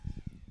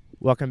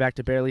Welcome back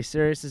to Barely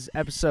Serious. This is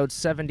episode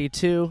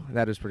 72.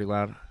 That is pretty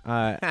loud.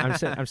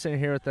 I'm sitting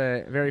here with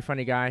a very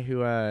funny guy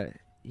who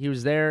he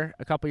was there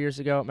a couple years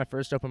ago at my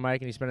first open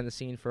mic, and he's been in the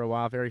scene for a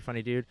while. Very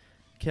funny dude,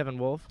 Kevin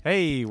Wolf.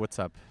 Hey, what's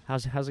up?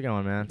 How's it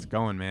going, man? It's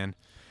going, man.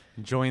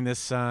 Enjoying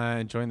this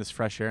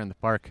fresh air in the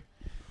park.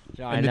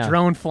 I And know. the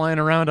drone flying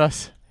around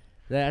us.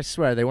 I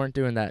swear they weren't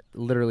doing that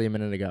literally a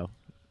minute ago.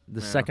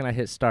 The Yeah. second I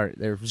hit start,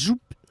 they're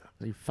zoop.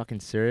 Are you fucking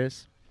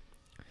serious,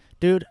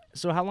 dude?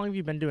 So how long have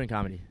you been doing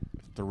comedy?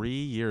 3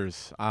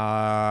 years.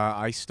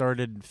 I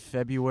started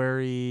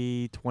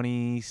February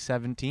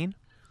 2017.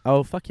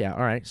 Oh fuck yeah!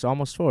 All right, so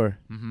almost 4.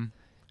 Mm-hmm.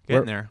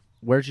 Getting there.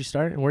 Where'd you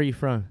start, and where are you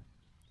from?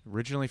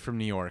 Originally from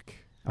New York.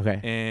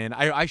 Okay. And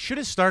I should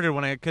have started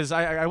because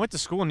I went to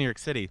school in New York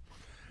City.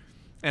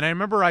 And I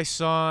remember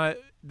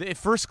it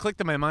first clicked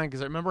in my mind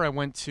because I remember I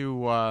went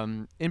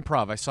to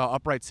improv. I saw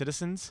Upright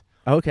Citizens.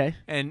 Okay.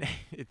 And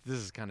this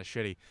is kind of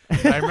shitty.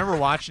 But I remember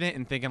watching it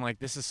and thinking, like,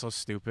 this is so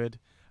stupid.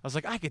 I was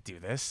like, I could do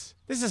this.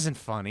 This isn't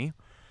funny.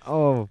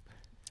 Oh,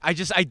 I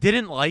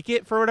didn't like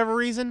it for whatever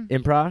reason.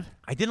 improv?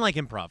 I didn't like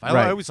improv. Right.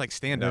 I always like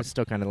stand-up. It's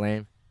still kind of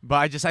lame. But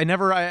I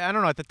don't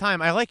know, at the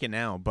time, I like it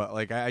now. But,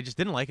 like, I just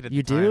didn't like it at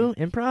You the time. do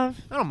improv?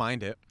 I don't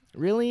mind it.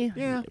 Really?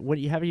 Yeah.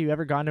 Have you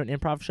ever gone to an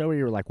improv show where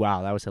you were like,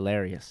 wow, that was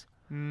hilarious?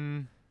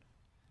 Maybe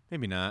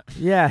not.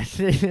 Yeah,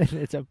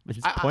 it's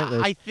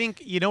pointless. I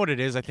think, you know what it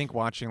is? I think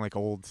watching, like,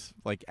 old,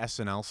 like,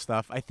 SNL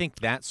stuff, I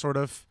think that sort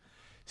of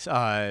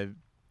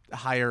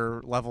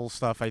higher level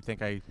stuff, I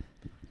think I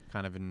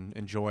kind of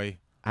enjoy.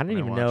 I didn't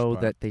even know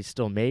that they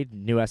still made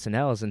new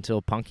SNLs until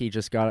Punky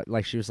just got,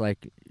 like, she was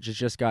like,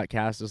 just got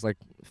cast as, like,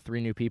 3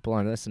 new people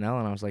on SNL,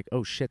 and I was like,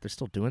 oh, shit, they're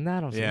still doing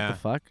that? I was like, what the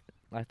fuck?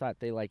 I thought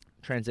they, like,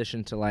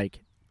 transitioned to, like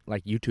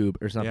YouTube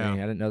or something.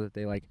 Yeah. I didn't know that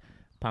they, like,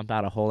 pump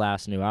out a whole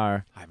ass new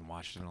hour. I haven't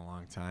watched it in a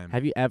long time.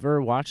 Have you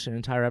ever watched an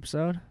entire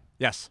episode?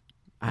 Yes.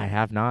 I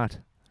have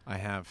not. I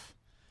have.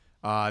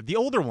 The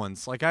older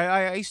ones. Like,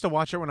 I used to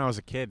watch it when I was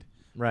a kid.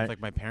 Right. With,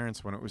 like, my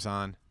parents when it was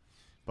on.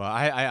 But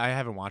I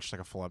haven't watched, like,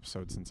 a full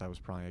episode since I was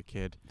probably a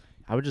kid.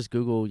 I would just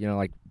Google,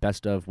 like,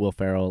 best of Will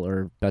Ferrell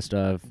or best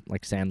of,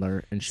 like,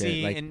 Sandler and shit.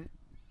 See, and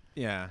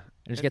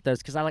just get those,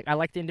 because I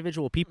like the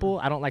individual people.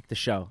 I don't like the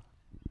show.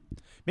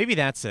 Maybe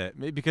that's it.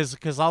 Maybe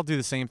because I'll do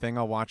the same thing.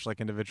 I'll watch,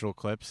 like, individual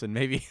clips, and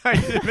maybe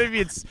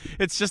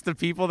it's just the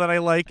people that I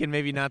like, and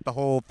maybe not the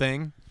whole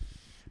thing.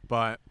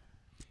 But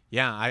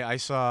yeah, I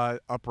saw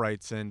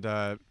Uprights, and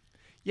I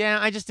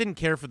just didn't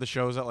care for the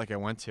shows that, like, I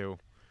went to,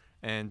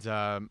 and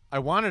I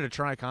wanted to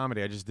try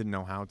comedy. I just didn't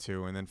know how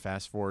to. And then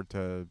fast forward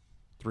to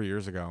 3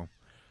 years ago,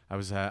 I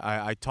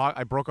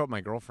broke up with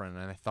my girlfriend,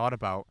 and I thought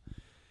about.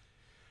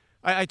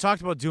 I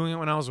talked about doing it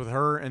when I was with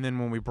her, and then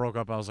when we broke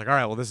up, I was like, all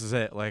right, well, this is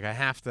it. Like, I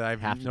have to. I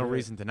have no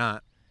reason to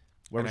not.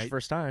 Where was your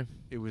first time?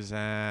 It was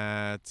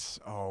at,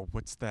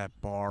 what's that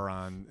bar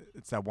on?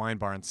 It's that wine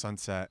bar on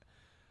Sunset.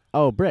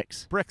 Oh,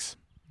 Bricks. Bricks.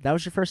 That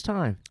was your first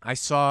time. I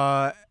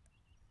saw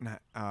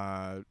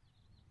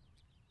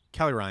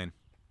Kelly Ryan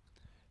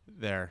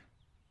there.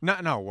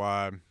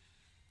 No,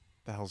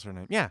 the hell's her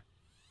name? Yeah.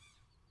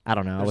 I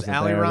don't know. There's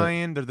Allie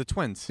Ryan. They're the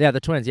twins. Yeah, the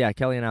twins. Yeah,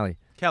 Kelly and Allie.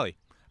 Kelly.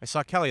 I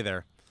saw Kelly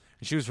there.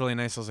 And she was really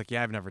nice. I was like,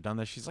 yeah, I've never done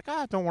this. She's like,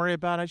 don't worry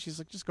about it. She's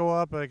like, just go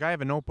up. Like, I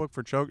have a notebook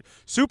for joke.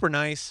 Super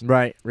nice.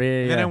 Right. Yeah,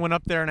 and then I went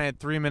up there, and I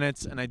had 3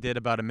 minutes, and I did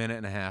about a minute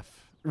and a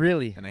half.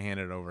 Really? And I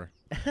handed it over.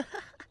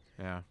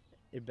 Yeah.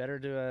 It better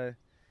to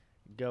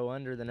go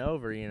under than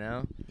over,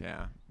 Yeah.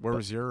 Where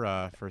was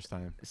your first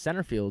time?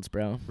 Centerfields,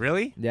 bro.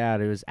 Really? Yeah,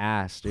 it was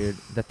ass, dude.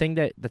 The thing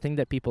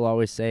that people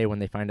always say when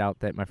they find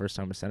out that my first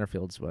time with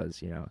Centerfields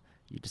was,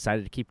 you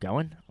decided to keep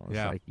going? I was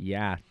like,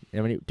 yeah. I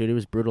mean, dude, it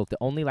was brutal. The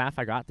only laugh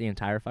I got the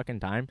entire fucking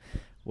time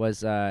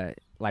was, I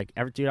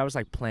was,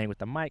 like, playing with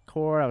the mic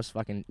cord. I was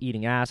fucking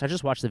eating ass. I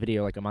just watched the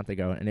video, like, a month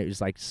ago, and it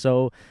was, like,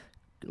 so,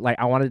 like,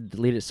 I wanted to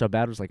delete it so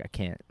bad. I was like, I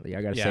can't. Like,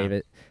 I gotta save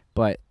it.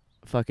 But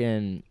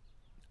fucking,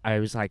 I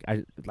was, like,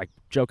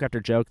 joke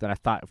after joke that I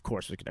thought, of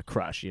course, was gonna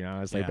crush,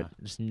 I was like,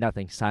 but just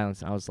nothing,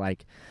 silence. I was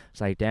like,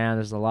 damn,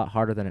 this is a lot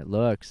harder than it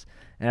looks.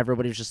 And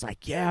everybody was just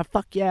like, yeah,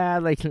 fuck yeah,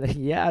 like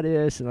yeah, it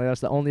is. And, like,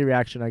 that's the only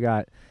reaction I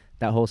got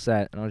that whole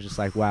set. And I was just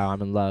like, wow,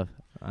 I'm in love.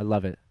 I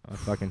love it. I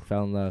fucking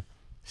fell in love.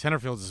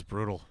 Centerfields is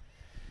brutal.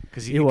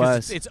 Because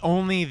it's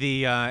only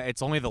the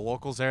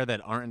locals there that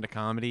aren't into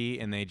comedy,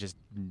 and they just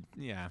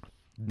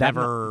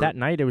never. That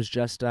night it was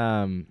just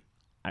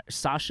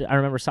Sasha. I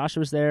remember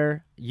Sasha was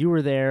there. You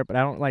were there, but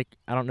I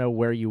don't know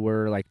where you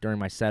were, like, during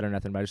my set or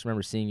nothing. But I just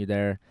remember seeing you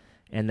there,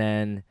 and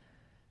then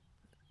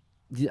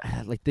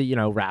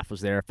Raph was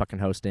there, fucking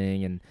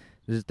hosting, and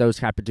those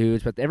type of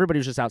dudes. But everybody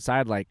was just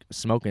outside, like,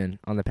 smoking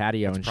on the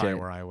patio. That's and probably shit.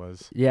 Where I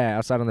was. Yeah,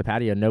 outside on the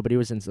patio. Nobody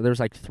was in. There was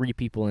like 3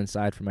 people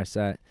inside for my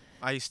set.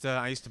 I used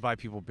to buy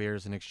people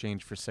beers in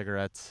exchange for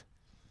cigarettes.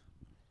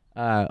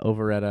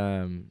 Over at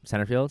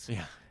Centerfields.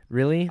 Yeah.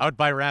 Really? I would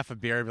buy Raph a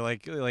beer. I'd be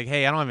like,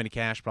 hey, I don't have any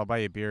cash, but I'll buy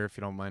you a beer if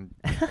you don't mind.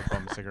 I'll buy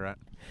him a cigarette.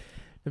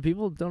 The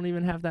people don't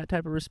even have that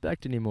type of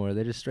respect anymore.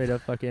 They just straight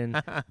up fucking.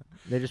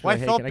 They just. Well, like,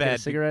 hey, I felt can bad I get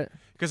a cigarette?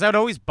 because I would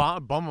always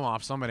bum them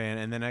off somebody,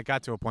 and then it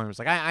got to a point where it's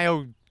like I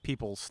owe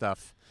people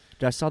stuff.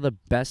 Dude, I saw the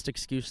best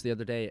excuse the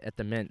other day at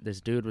the Mint. This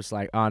dude was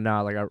like, "Oh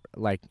no,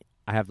 I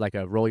have like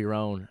a roll your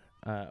own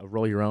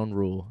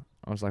rule."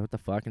 I was like, "What the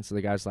fuck?" And so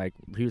the guy's like,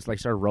 he was like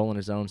started rolling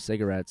his own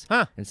cigarettes,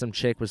 and some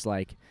chick was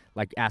like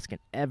asking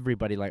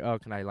everybody like, "Oh,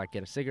 can I like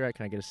get a cigarette?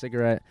 Can I get a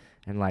cigarette?"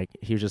 And like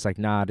he was just like,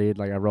 "Nah, dude,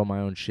 like I roll my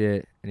own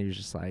shit." And he was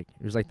just like,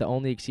 it was like the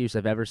only excuse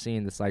I've ever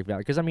seen that's like valid.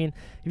 Because I mean,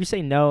 if you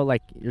say no,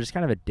 like you're just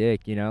kind of a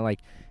dick, you know? Like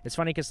it's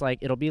funny because like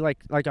it'll be like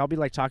I'll be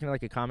like talking to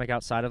like a comic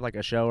outside of like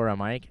a show or a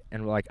mic,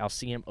 and like I'll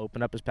see him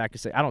open up his pack of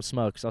cigarettes. I don't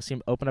smoke, so I'll see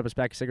him open up his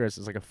pack of cigarettes.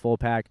 It's like a full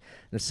pack.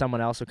 And then someone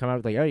else will come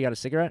up like, "Oh, you got a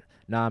cigarette?"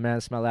 "Nah, man,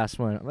 it's my last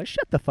one." I'm like,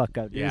 "Shut the fuck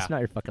up, dude. Yeah. It's not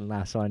your fucking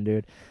last one,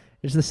 dude."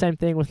 It's the same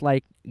thing with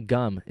like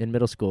gum in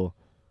middle school.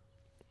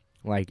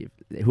 Like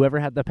whoever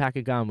had the pack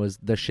of gum was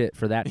the shit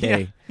for that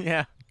day.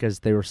 Yeah. Because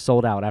they were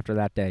sold out after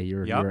that day. You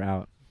were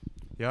out.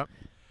 Yep.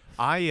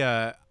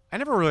 I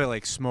never really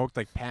like smoked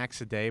like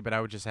packs a day, but I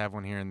would just have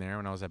one here and there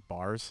when I was at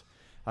bars.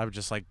 I would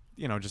just like,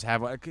 just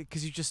have one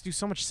because you just do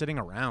so much sitting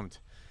around.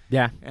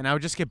 Yeah. And I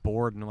would just get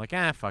bored and I'm like,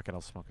 fuck it, I'll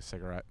smoke a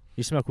cigarette.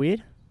 You smoke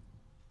weed?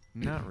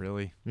 Not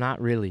really.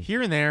 Not really.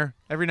 Here and there,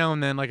 every now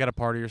and then, like at a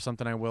party or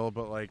something, I will,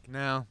 but like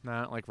no,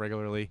 not like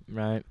regularly.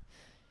 Right.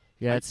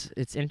 Yeah,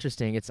 it's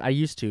interesting. I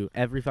used to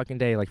every fucking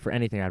day, like for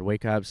anything, I'd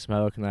wake up,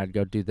 smoke, and then I'd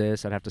go do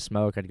this. I'd have to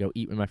smoke. I'd go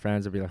eat with my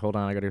friends. I'd be like, hold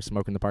on, I gotta go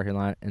smoke in the parking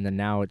lot. And then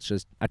now it's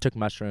just, I took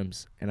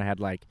mushrooms and I had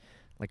like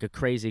a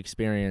crazy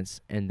experience.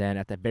 And then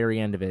at the very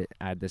end of it,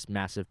 I had this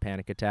massive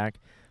panic attack,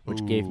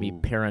 which gave me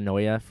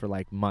paranoia for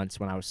like months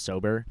when I was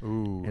sober.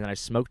 Ooh. And then I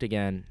smoked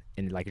again,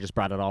 and like it just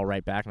brought it all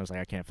right back. And I was like,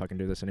 I can't fucking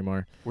do this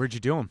anymore. Where'd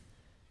you do them?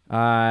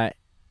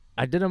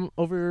 I did them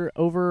over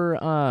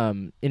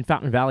in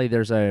Fountain Valley.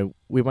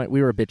 We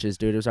were bitches,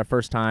 dude. It was our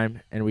first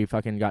time, and we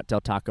fucking got Del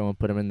Taco and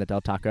put them in the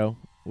Del Taco.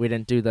 We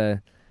didn't do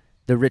the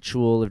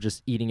ritual of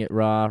just eating it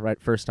raw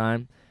right first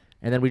time,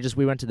 and then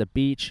we went to the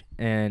beach,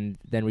 and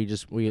then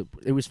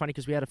it was funny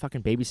because we had a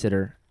fucking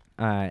babysitter,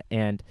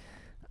 and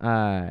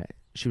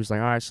she was like,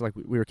 all right, so like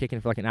we were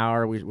kicking for like an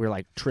hour. We were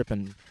like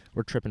tripping.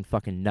 We're tripping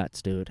fucking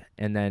nuts, dude.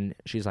 And then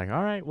she's like,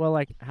 all right, well,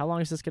 like, how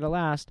long is this going to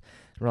last?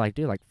 And we're like,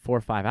 dude, like 4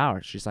 or 5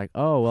 hours. She's like,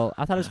 oh, well,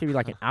 I thought it was going to be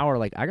like an hour.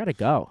 Like, I got to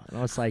go. And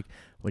I was like,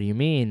 what do you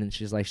mean? And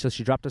she's like, so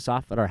she dropped us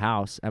off at my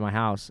house.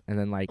 And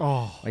then like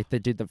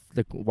the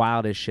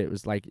wildest shit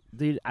was like,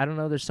 dude, I don't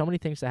know. There's so many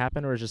things that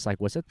happened where it's just like,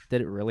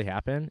 did it really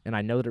happen? And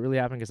I know that it really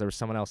happened because there was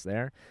someone else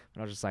there.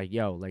 And I was just like,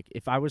 yo, like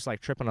if I was like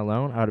tripping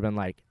alone, I would have been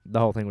like, the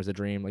whole thing was a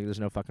dream. Like there's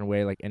no fucking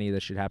way like any of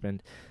this shit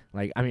happened.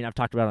 Like, I mean, I've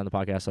talked about it on the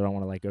podcast, so I don't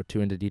want to like go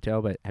too into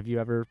detail, but have you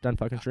ever done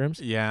fucking shrooms?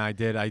 Yeah, I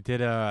did. I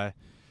did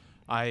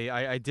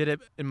it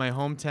in my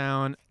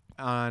hometown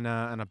on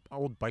an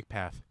old bike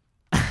path.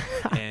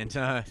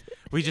 And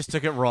we just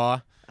took it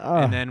raw,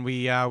 and then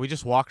we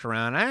just walked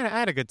around. I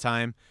had a good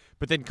time,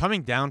 but then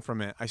coming down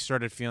from it, I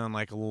started feeling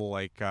like a little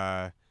like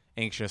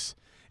anxious,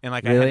 and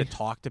like Really? I had to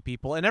talk to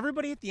people, and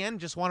everybody at the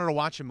end just wanted to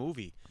watch a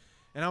movie,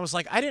 and I was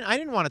like, I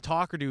didn't want to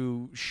talk or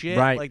do shit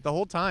like the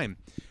whole time,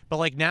 but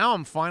like now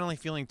I'm finally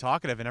feeling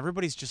talkative, and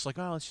everybody's just like,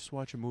 oh, let's just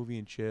watch a movie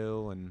and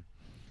chill, and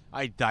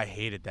I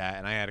hated that,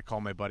 and I had to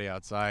call my buddy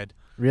outside.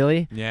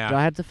 Really? Yeah. So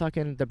I had to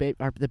fucking the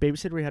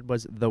babysitter we had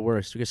was the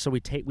worst because so we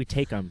take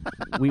them,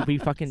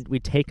 we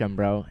take them,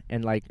 bro,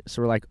 and like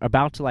so we're like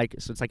about to like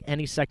so it's like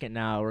any second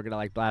now we're gonna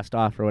like blast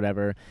off or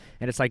whatever,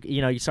 and it's like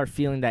you start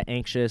feeling that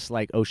anxious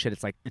like oh shit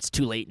it's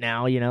too late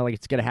now like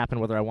it's gonna happen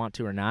whether I want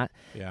to or not.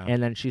 Yeah.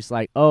 And then she's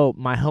like, oh,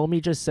 my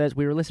homie just says,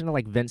 we were listening to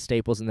like Vince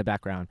Staples in the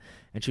background,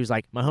 and she was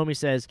like, my homie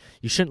says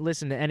you shouldn't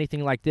listen to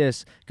anything like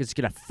this because it's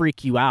gonna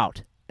freak you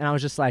out. And I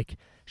was just like,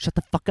 shut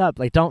the fuck up,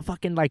 like don't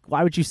fucking like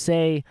why would you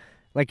say.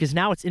 Like, because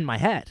now it's in my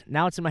head.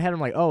 Now it's in my head.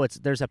 I'm like, oh,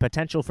 there's a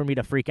potential for me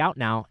to freak out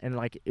now. And,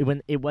 like,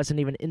 when it wasn't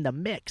even in the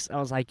mix, I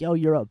was like, yo,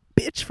 you're a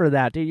bitch for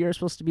that, dude. You're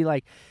supposed to be,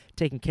 like,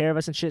 taking care of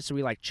us and shit. So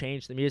we, like,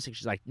 changed the music.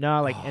 She's like,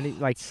 no, like, and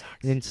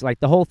it's like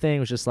the whole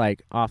thing was just,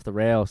 like, off the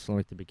rails from,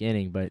 like, the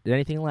beginning. But did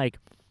anything, like,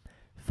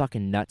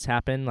 fucking nuts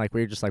happen? Like, where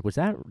you're just like,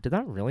 did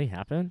that really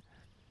happen?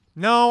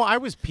 No, I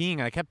was peeing.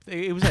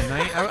 It was at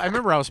night. I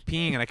remember I was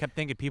peeing, and I kept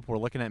thinking people were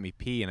looking at me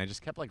pee. And I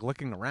just kept, like,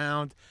 looking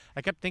around.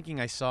 I kept thinking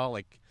I saw,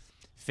 like,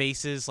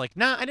 faces, like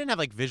I didn't have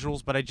like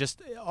visuals, but I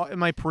just in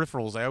my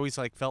peripherals I always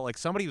like felt like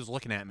somebody was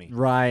looking at me,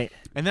 right?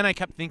 And then I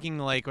kept thinking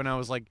like when I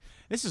was like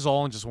this is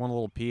all in just one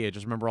little pee, I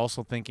just remember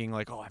also thinking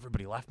like, oh,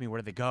 everybody left me, where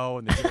did they go?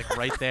 And they're like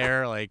right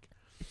there, like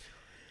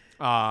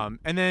and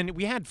then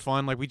we had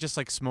fun, like we just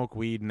like smoked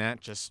weed, and that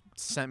just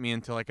sent me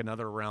into like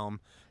another realm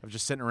of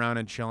just sitting around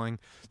and chilling.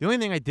 The only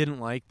thing I didn't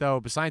like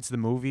though, besides the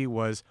movie,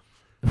 was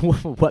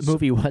what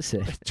movie was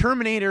it?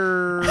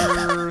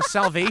 Terminator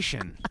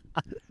Salvation.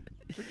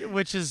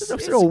 Which is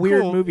it's a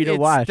weird movie to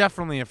watch. It's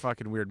definitely a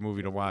fucking weird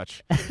movie to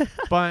watch.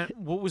 But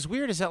what was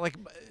weird is that like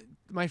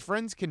my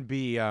friends can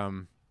be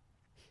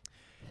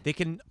they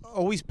can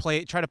always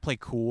try to play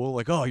cool,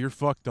 like, oh, you're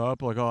fucked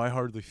up, like, oh, I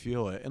hardly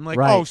feel it, and like,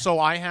 oh, so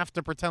I have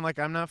to pretend like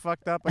I'm not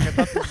fucked up, like I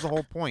thought this was the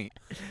whole point.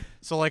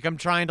 So like I'm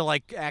trying to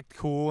like act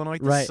cool, and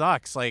like this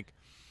sucks, like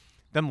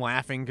them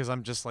laughing because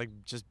I'm just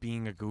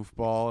being a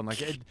goofball,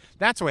 and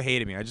that's what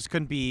hated me. I just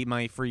couldn't be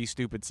my free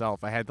stupid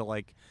self. I had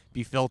to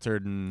be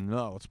filtered and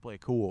let's play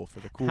cool for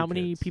the cool. How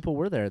many kids. people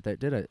were there that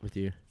did it with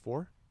you?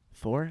 4?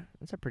 4?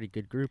 That's a pretty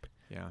good group.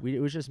 Yeah.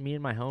 It was just me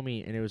and my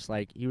homie, and it was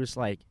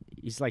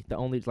he's the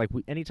only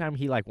anytime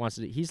he wants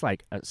to, he's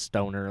like a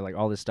stoner,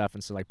 all this stuff,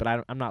 and so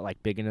but I'm not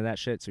big into that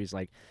shit. So he's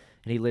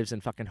and he lives in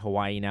fucking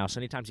Hawaii now. So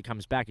anytime he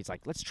comes back, he's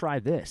like, let's try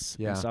this.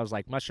 Yeah. And so I was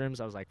like, mushrooms.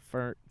 I was like,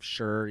 for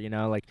sure,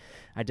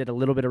 I did a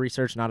little bit of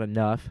research, not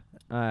enough,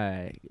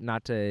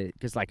 not to,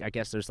 because I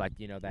guess there's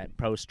that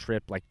post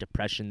trip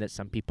depression that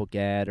some people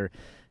get,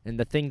 and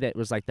the thing that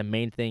was the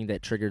main thing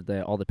that triggered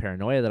all the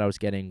paranoia that I was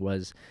getting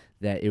was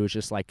that it was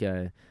just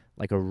a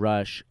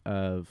rush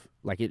of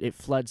it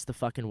floods the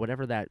fucking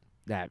whatever that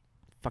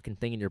fucking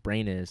thing in your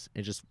brain is.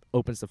 It just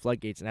opens the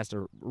floodgates and has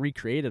to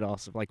recreate it all.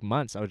 So for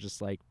months I was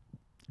just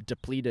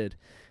depleted,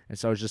 and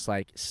so I was just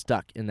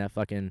stuck in that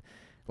fucking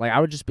I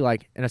would just be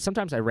and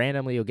sometimes I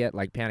randomly will get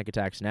panic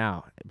attacks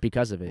now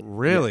because of it.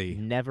 Really?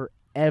 Never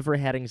ever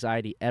had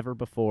anxiety ever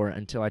before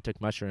until I took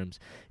mushrooms.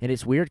 And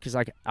it's weird because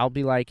I'll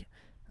be all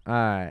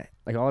of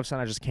a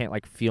sudden I just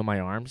can't feel my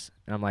arms,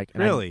 and I'm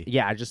really?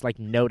 I just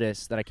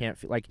notice that I can't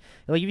feel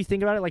if you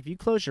think about it, if you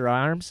close your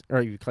arms,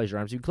 or you close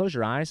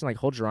your eyes and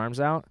hold your arms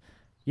out,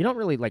 you don't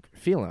really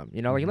feel them,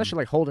 unless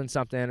you're holding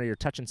something or you're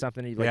touching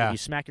something, you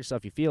smack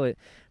yourself, you feel it.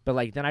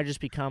 But then I just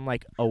become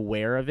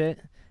aware of it,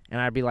 and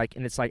I'd be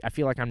and it's I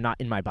feel I'm not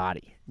in my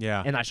body.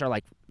 Yeah. And I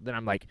start then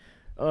I'm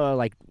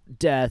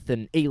death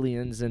and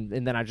aliens,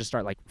 and then I just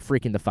start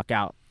freaking the fuck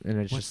out,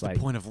 and it's What's just the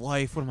point of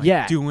life? What am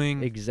I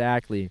doing?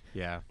 Exactly.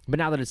 Yeah. But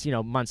now that it's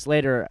months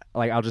later,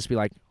 I'll just be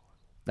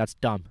that's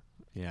dumb.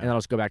 Yeah. And then I'll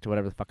just go back to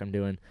whatever the fuck I'm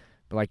doing.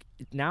 But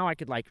now I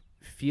could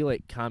feel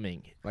it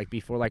coming.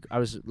 Before I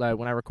was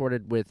when I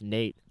recorded with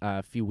Nate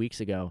a few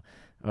weeks ago,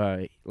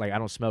 I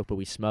don't smoke, but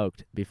we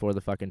smoked before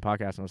the fucking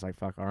podcast, and I was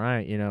fuck, all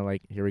right,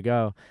 here we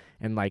go.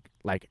 And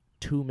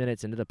 2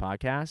 minutes into the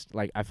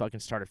podcast, I fucking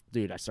started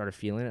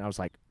feeling it. I was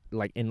I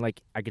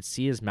could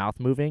see his mouth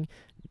moving.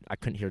 I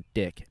couldn't hear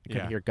dick. I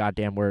couldn't hear a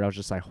goddamn word. I was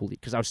just holy,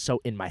 because I was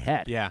so in my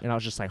head. Yeah. And I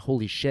was just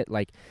holy shit,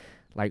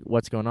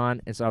 what's going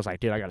on? And so I was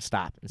dude, I gotta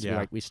stop. And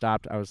so we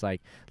stopped. I was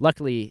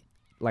luckily,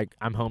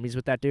 I'm homies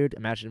with that dude.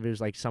 Imagine if it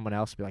was someone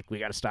else, be we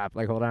gotta stop.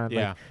 Hold on.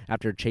 Yeah.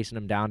 After chasing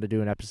him down to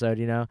do an episode,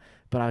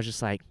 But I was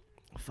just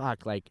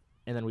fuck,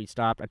 and then we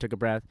stopped. I took a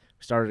breath,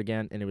 started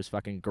again, and it was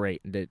fucking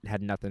great. And it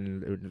had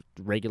nothing, it was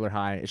regular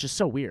high. It's just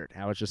so weird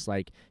how it's just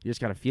you just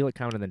gotta feel it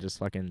coming, and then just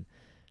fucking.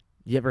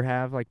 You ever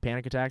have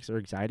panic attacks or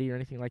anxiety or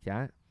anything like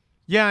that?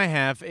 Yeah, I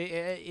have.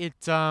 I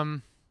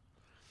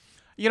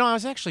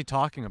was actually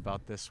talking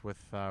about this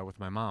with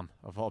my mom,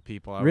 of all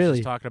people. I was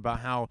just talking about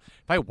how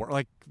if I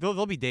work,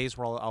 there'll be days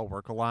where I'll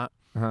work a lot,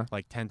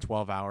 10,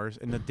 12 hours.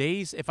 And the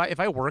days, if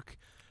I work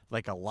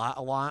a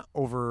lot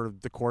over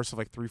the course of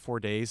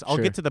 3-4 days, I'll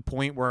get to the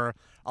point where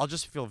I'll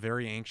just feel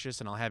very anxious,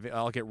 and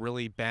I'll get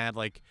really bad,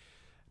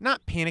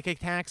 not panic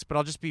attacks, but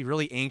I'll just be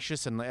really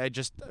anxious and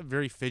just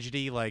very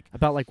fidgety.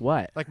 About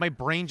what? My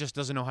brain just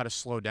doesn't know how to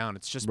slow down.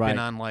 It's just been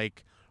on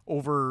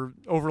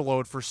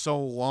overload for so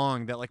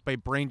long that my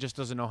brain just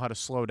doesn't know how to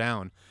slow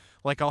down.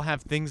 I'll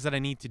have things that I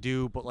need to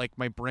do, but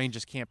my brain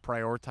just can't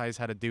prioritize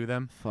how to do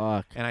them.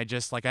 Fuck. And I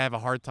just I have a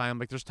hard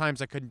time. There's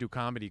times I couldn't do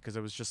comedy because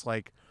it was just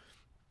I'll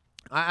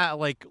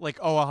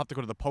have to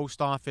go to the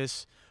post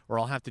office, or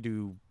I'll have to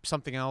do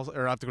something else,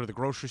 or I'll have to go to the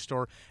grocery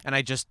store, and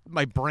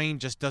my brain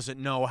just doesn't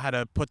know how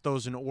to put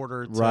those in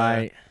order.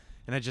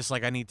 And I just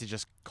I need to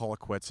just call it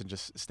quits and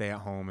just stay at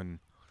home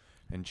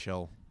and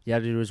chill. Yeah,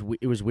 dude,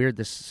 it was weird.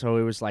 This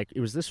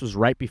was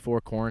right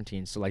before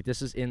quarantine. So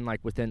this is in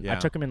within. Yeah. I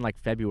took him in this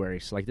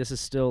is still. This is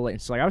still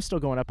so I was still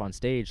going up on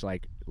stage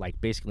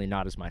basically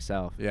not as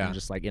myself. Yeah. And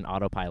just in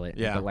autopilot.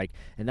 Yeah. But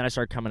and then I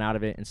started coming out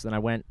of it, and so then I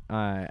went.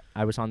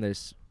 I was on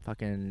this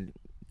fucking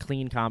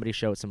clean comedy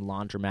show at some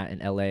laundromat in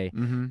LA,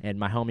 and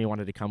my homie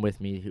wanted to come with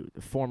me,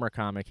 former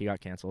comic. He got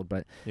canceled,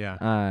 but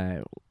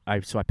I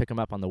pick him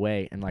up on the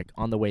way, and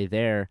on the way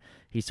there,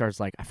 he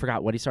starts I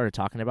forgot what he started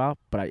talking about,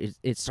 but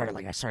it started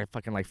I started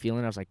fucking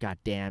feeling it. I was god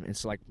damn, and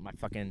so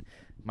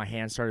my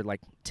hands started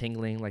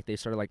tingling, they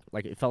started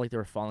it felt like they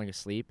were falling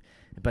asleep,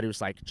 but it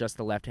was just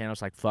the left hand. I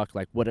was fuck,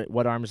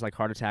 what arm is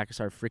heart attack? I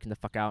started freaking the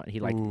fuck out, and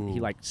he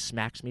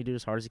smacks me, dude,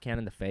 as hard as he can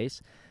in the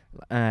face.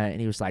 And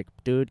he was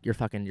dude, you're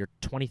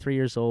 23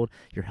 years old,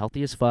 you're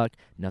healthy as fuck,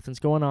 nothing's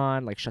going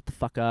on, shut the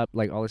fuck up,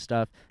 all this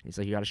stuff. And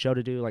he's you got a show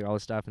to do, all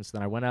this stuff. And so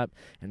then I went up,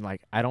 and I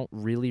don't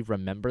really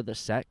remember the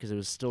set because it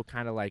was still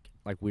kind of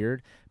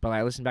weird, but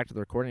I listened back to the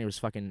recording.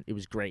 It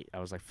was great. I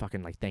was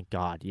fucking thank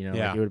God, it would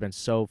have been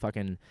so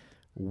fucking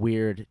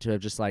weird to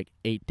have just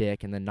ate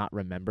dick and then not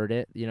remembered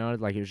it, it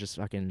was just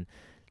fucking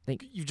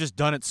you've just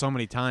done it so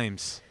many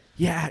times.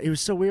 Yeah, it was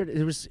so weird.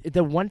 It was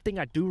the one thing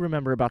I do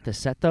remember about the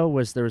set though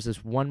was there was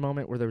this one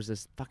moment where there was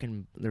this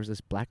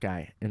black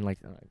guy, and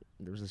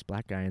there was this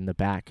black guy in the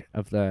back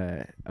of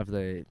the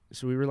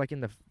so we were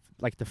in the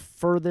the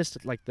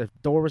furthest, like the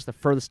door was the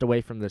furthest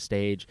away from the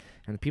stage,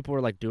 and the people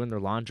were like doing their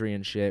laundry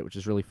and shit, which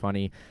is really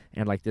funny.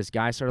 And like this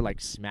guy started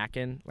like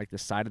smacking like the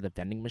side of the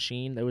vending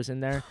machine that was in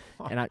there,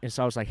 and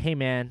so I was like, hey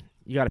man,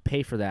 you got to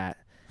pay for that.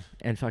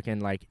 And fucking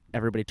like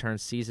everybody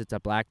turns, sees it's a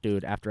black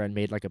dude after I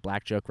made like a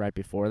black joke right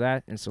before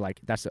that, and so like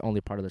that's the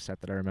only part of the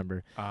set that I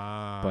remember.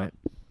 But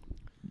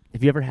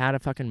have you ever had a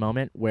fucking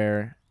moment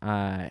where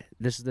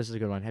this is a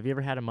good one? Have you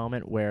ever had a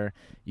moment where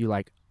you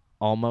like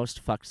almost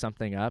fucked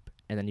something up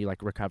and then you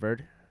like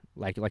recovered,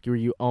 like were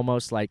you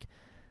almost like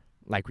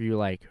were you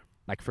like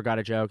forgot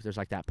a joke? There's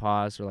like that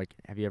pause, or like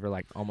have you ever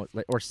like almost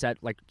like, or said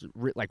like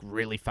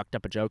really fucked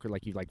up a joke, or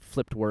like you like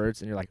flipped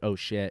words and you're like oh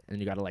shit, and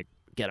you got to like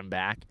get them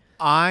back?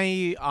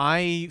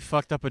 I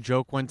fucked up a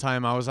joke one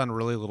time. I was on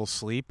really little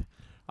sleep.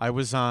 I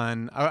was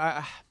on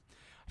I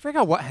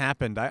forgot what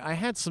happened. I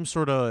had some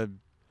sort of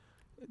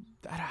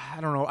I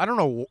don't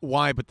know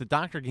why, but the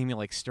doctor gave me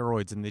like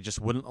steroids and they just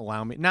wouldn't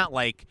allow me, not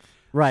like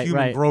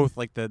human growth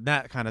like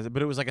that kind of,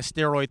 but it was like a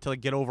steroid to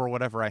like get over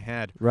whatever I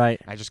had. Right.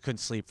 I just couldn't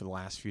sleep for the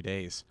last few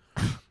days.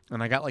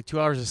 And I got like 2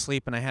 hours of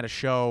sleep, and I had a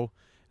show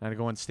and I had to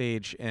go on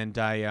stage, and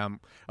I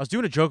was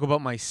doing a joke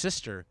about my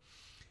sister.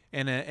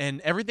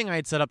 And everything I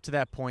had set up to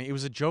that point, it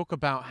was a joke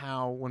about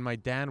how when my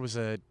dad was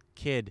a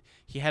kid,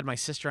 he had my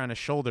sister on his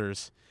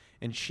shoulders,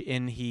 and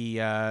he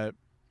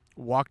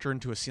walked her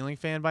into a ceiling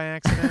fan by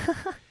accident.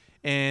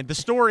 And the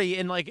story,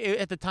 and like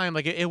at the time,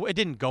 like it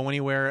didn't go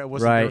anywhere. It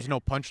wasn't there was no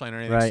punchline or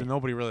anything, so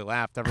nobody really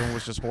laughed. Everyone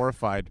was just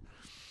horrified.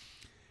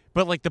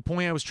 But like the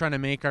point I was trying to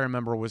make, I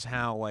remember, was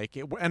how like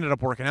it ended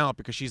up working out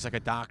because she's like a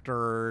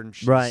doctor and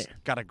she's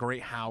got a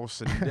great house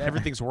and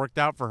everything's worked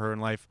out for her in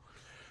life.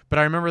 But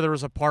I remember there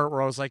was a part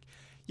where I was like,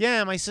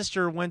 yeah, my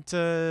sister went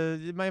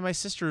to my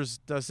sister's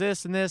does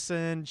this and this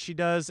and she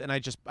does, and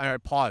I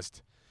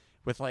paused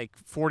with like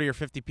 40 or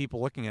 50 people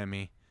looking at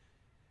me,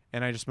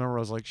 and I just remember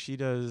I was like, she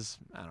does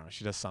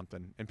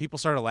something, and people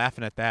started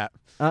laughing at that.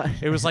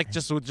 It was like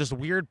just a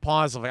weird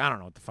pause of like, I don't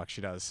know what the fuck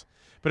she does,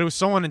 but it was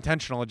so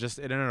unintentional. It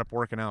ended up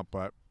working out,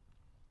 but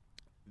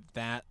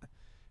that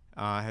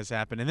has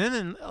happened. And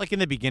then in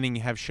the beginning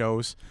you have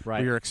shows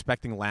where you're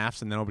expecting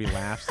laughs and then nobody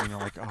laughs and you're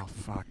like, oh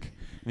fuck.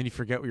 And then you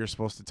forget what you're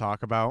supposed to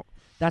talk about.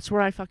 That's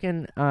where I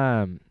fucking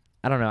I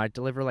don't know, I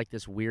deliver like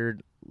this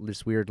weird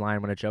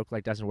line when a joke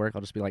like doesn't work.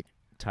 I'll just be like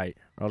tight,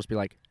 or I'll just be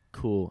like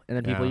cool, and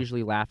then people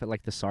usually laugh at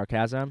like the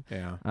sarcasm.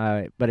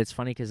 But it's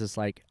funny because it's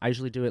like I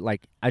usually do it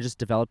like I just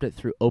developed it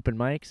through open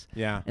mics,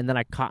 and then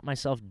I caught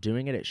myself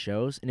doing it at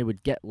shows, and it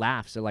would get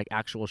laughs at like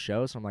actual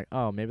shows. So I'm like,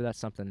 oh, maybe that's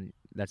something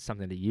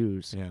to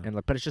use. And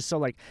but it's just so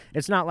like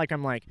it's not like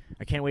I'm like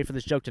I can't wait for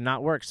this joke to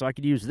not work so I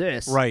could use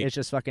this. It's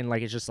just fucking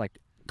like it's just like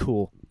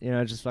cool,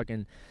 just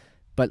fucking.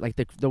 But like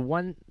the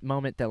one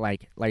moment that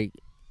like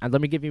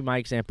let me give you my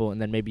example,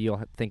 and then maybe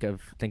you'll think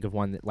of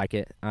one that like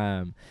it.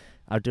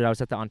 Dude, I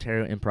was at the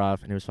Ontario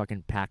Improv, and it was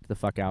fucking packed the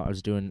fuck out. I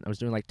was doing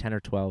like 10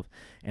 or 12,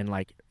 and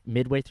like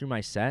midway through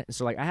my set, and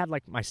so like I had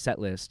like my set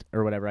list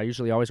or whatever. I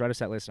usually always write a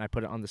set list and I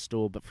put it on the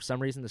stool, but for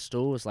some reason the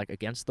stool was like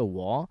against the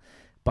wall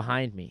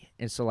behind me,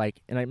 and so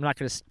like, and I'm not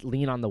gonna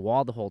lean on the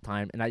wall the whole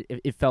time, and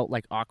it felt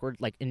like awkward.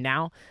 Like, and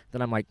now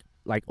that I'm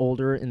like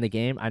older in the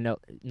game, I know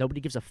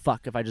nobody gives a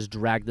fuck if I just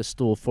drag the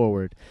stool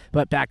forward.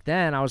 But back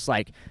then I was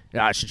like,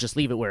 I should just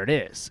leave it where it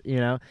is,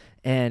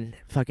 and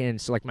fucking,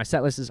 so like my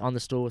set list is on the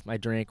stool with my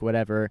drink,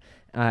 whatever,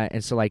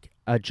 and so like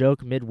a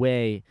joke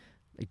midway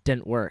it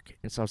didn't work,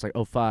 and so I was like,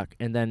 oh fuck,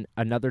 and then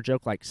another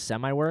joke like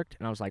semi worked,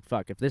 and I was like,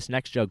 fuck, if this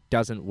next joke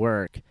doesn't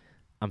work,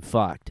 I'm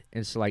fucked.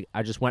 And so like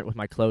I just went with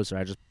my closer.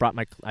 I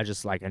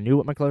knew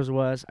what my closer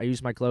was. I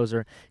used my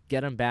closer,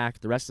 get him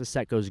back. The rest of the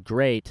set goes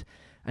great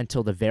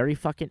until the very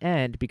fucking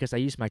end because I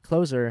used my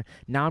closer.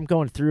 Now I'm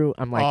going through.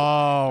 I'm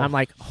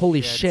like,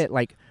 holy shit!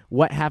 Like,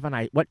 what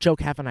joke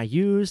haven't I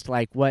used?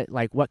 Like,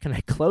 what can I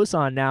close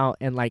on now?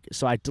 And like,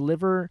 so I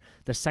deliver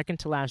the second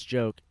to last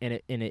joke, and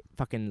it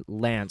fucking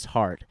lands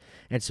hard.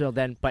 And so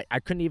then, but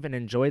I couldn't even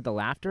enjoy the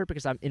laughter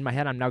because I'm in my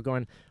head. I'm now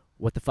going,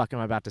 what the fuck am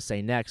I about to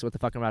say next? What the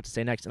fuck am I about to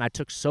say next? And I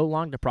took so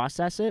long to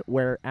process it,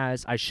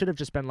 whereas I should have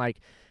just been like,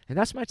 and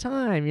that's my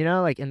time,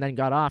 like, and then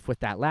got off with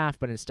that laugh.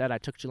 But instead, I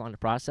took too long to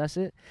process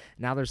it.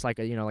 Now there's like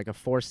a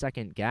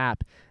 4-second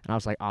gap, and I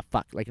was like, oh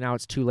fuck, like now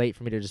it's too late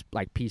for me to just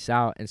like peace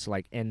out. And so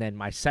like, and then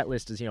my set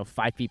list is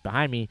 5 feet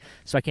behind me,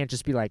 so I can't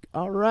just be like,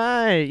 all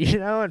right,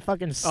 and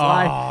fucking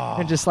slide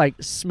and just like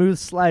smooth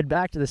slide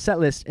back to the set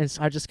list. And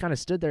so I just kind of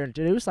stood there, and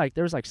dude, it was like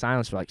there was like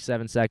silence for like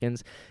 7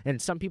 seconds,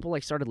 and some people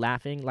like started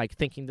laughing, like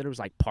thinking that it was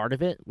like part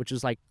of it, which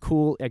was like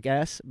cool, I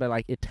guess, but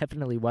like it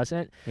definitely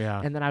wasn't.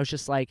 And then I was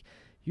just like,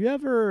 you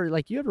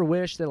ever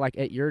wish that like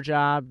at your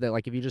job that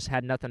like if you just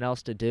had nothing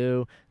else to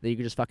do that you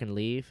could just fucking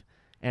leave?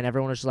 And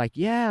everyone was just like,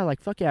 yeah, like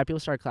fuck yeah. People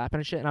started clapping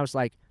and shit, and I was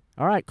like,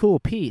 all right, cool,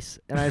 peace.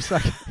 And I was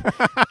like,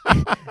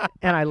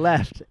 and I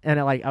left, and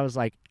I was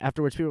like,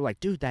 afterwards people were like,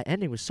 dude, that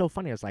ending was so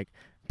funny. I was like,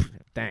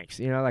 thanks,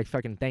 like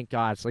fucking thank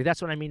God. So like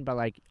that's what I mean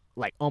by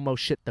like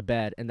almost shit the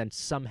bed, and then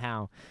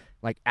somehow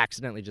like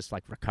accidentally just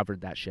like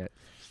recovered that shit.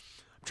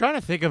 I'm trying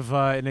to think of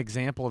an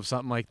example of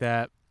something like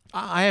that.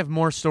 I have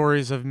more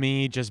stories of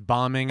me just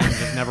bombing and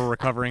just never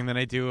recovering than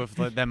I do of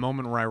that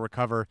moment where I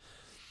recover.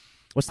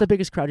 What's the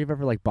biggest crowd you've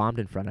ever like bombed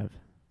in front of?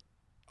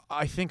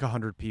 I think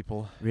 100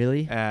 people.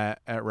 Really? At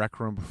Rec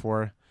Room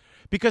before.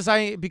 Because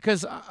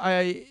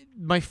I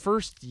my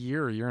first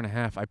year and a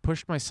half, I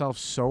pushed myself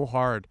so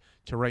hard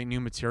to write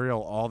new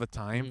material all the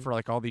time for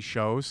like all these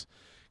shows,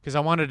 because I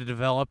wanted to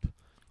develop.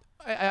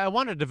 I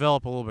wanted to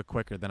develop a little bit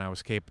quicker than I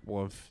was capable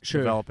of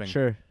developing.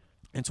 Sure.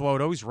 And so I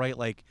would always write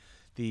like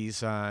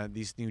these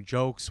new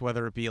jokes,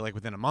 whether it be like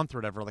within a month or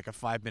whatever, like a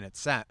 5-minute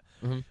set.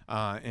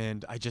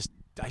 And I just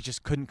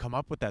couldn't come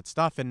up with that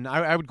stuff, and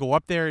I would go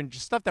up there and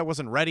just stuff that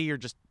wasn't ready or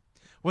just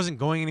wasn't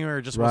going anywhere,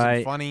 or just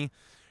wasn't funny,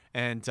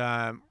 and.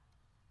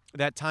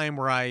 That time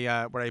where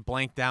I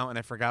blanked out and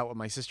I forgot what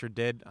my sister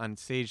did on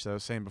stage that I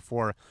was saying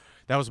before,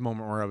 that was a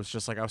moment where I was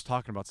just like, I was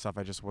talking about stuff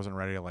I just wasn't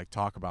ready to like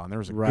talk about, and there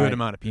was a good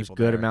amount of people.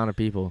 Good amount of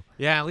people.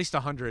 Yeah, at least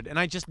 100, and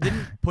I just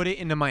didn't put it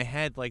into my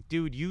head like,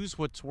 dude, use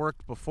what's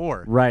worked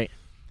before. Right.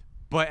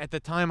 But at the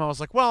time I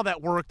was like, well,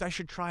 that worked. I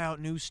should try out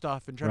new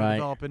stuff and try to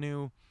develop a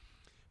new.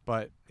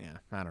 But yeah,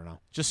 I don't know,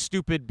 just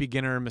stupid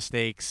beginner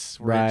mistakes.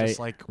 Where you're just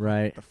like,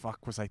 what the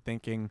fuck was I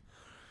thinking?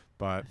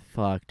 But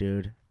fuck,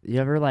 dude, you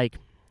ever like.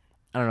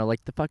 I don't know,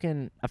 like the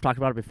fucking. I've talked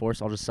about it before,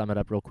 so I'll just sum it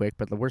up real quick.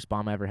 But the worst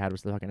bomb I ever had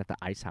was the fucking at the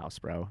Ice House,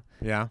 bro.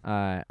 Yeah.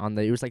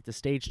 It was like the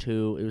stage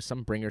 2. It was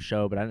some bringer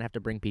show, but I didn't have to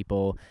bring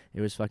people.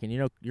 It was fucking.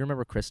 You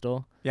remember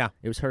Crystal? Yeah.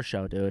 It was her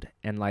show, dude.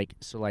 And like,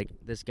 so like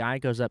this guy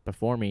goes up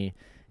before me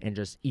and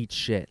just eats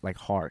shit like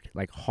hard.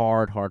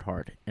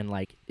 And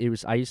like it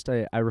was.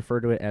 I refer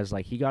to it as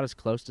like he got as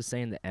close to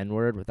saying the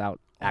N-word without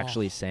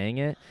actually saying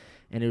it.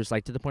 And it was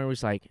like to the point where it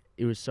was like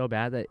it was so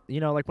bad that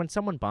like when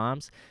someone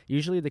bombs,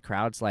 usually the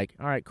crowd's like,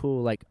 all right,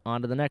 cool, like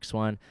on to the next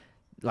one.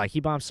 Like he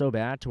bombed so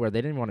bad to where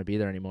they didn't want to be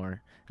there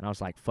anymore, and I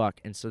was like,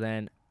 fuck. And so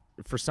then,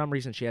 for some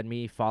reason, she had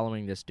me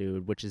following this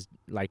dude, which is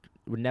like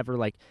would never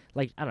like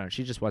I don't know.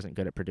 She just wasn't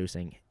good at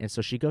producing, and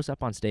so she goes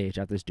up on stage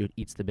after this dude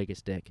eats the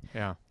biggest dick.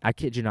 Yeah, I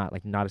kid you not,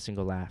 like not a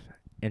single laugh.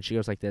 And she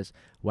goes like this,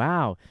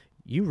 "Wow,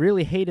 you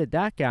really hated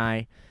that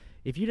guy.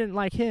 If you didn't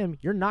like him,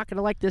 you're not going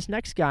to like this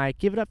next guy.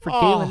 Give it up for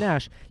Galen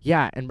Nash."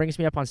 Yeah, and brings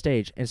me up on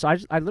stage. And so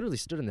I literally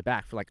stood in the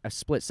back for like a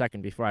split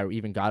second before I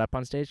even got up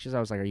on stage, because I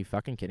was like, are you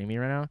fucking kidding me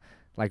right now?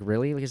 Like,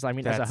 really? Because, I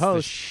mean, that's as a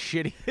host,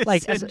 the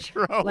shittiest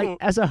intro.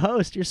 As a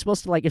host, you're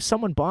supposed to, like, if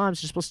someone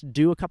bombs, you're supposed to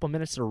do a couple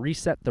minutes to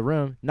reset the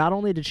room. Not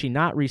only did she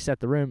not reset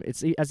the room,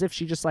 it's as if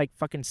she just, like,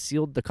 fucking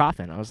sealed the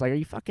coffin. I was like, are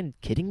you fucking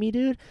kidding me,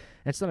 dude?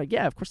 And so, like,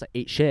 yeah, of course I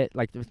ate shit.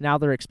 Like, now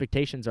their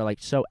expectations are, like,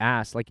 so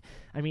ass. Like,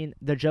 I mean,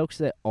 the jokes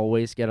that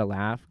always get a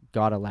laugh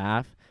got a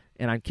laugh,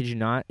 and I kid you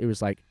not, it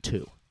was, like,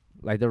 2.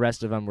 Like, the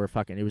rest of them were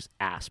fucking, it was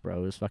ass,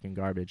 bro. It was fucking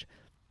garbage.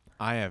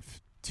 I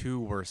have 2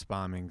 worst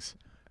bombings.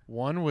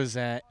 One was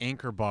at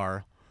Anchor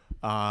Bar,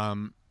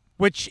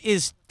 which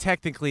is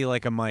technically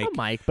like a mic.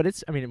 A mic, but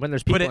it's, I mean, when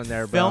there's people in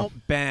there, bro. But it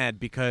felt bad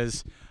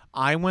because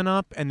I went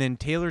up and then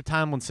Taylor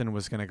Tomlinson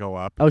was going to go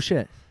up. Oh,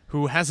 shit.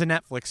 Who has a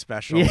Netflix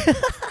special. Yeah.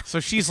 So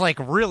she's like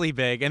really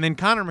big. And then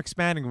Connor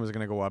McSpadden was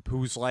going to go up,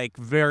 who's like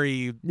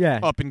very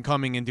up and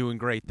coming and doing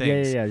great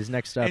things. Yeah, he's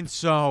next up. And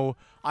so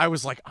I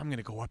was like, I'm going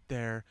to go up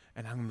there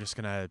and I'm just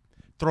going to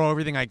throw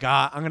everything I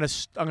got. I'm going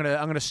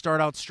to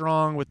start out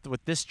strong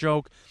with this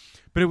joke.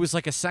 But it was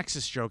like a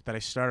sexist joke that I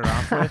started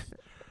off with,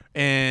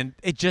 and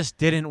it just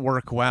didn't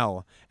work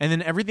well. And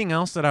then everything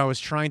else that I was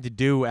trying to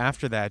do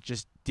after that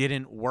just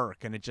didn't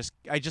work, and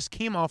I just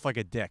came off like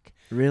a dick.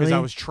 Really? Because I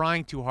was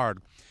trying too hard.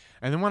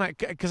 And then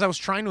because I was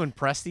trying to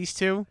impress these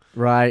two,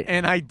 right?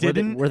 And I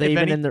didn't. Were they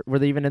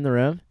even in the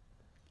room?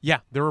 Yeah,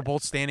 they were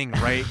both standing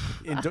right.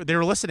 They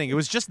were listening. It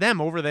was just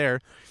them over there,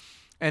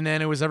 and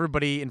then it was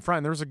everybody in front.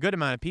 And there was a good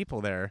amount of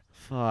people there.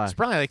 Fuck. It's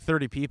probably like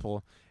 30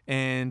 people,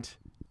 and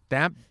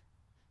that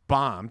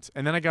bombed.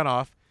 And then I got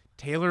off.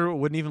 Taylor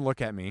wouldn't even look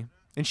at me,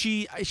 and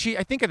she I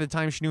think at the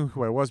time she knew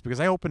who I was because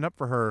I opened up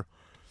for her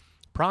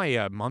probably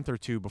a month or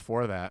 2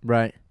 before that,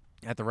 right,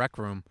 at the Rec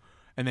Room.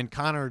 And then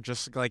Connor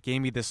just like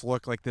gave me this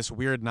look, like this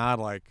weird nod,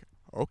 like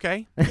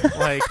okay,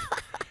 like,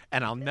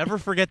 and I'll never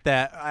forget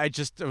that. I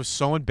was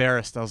so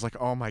embarrassed. I was like,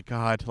 oh my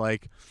god,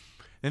 like.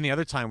 Then the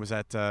other time was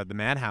at the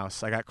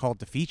Madhouse. I got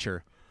called to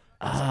feature.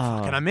 I was like,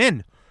 fucking, I'm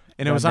in,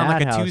 and it was on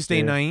like a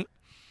Tuesday night.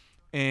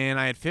 And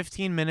I had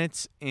 15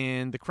 minutes,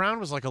 and the crowd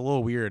was like a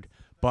little weird.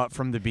 But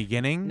from the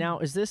beginning... Now,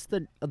 is this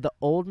the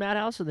old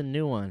Madhouse or the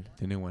new one?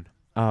 The new one.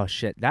 Oh,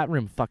 shit. That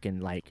room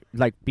fucking, like,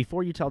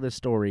 before you tell this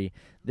story,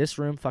 this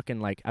room fucking,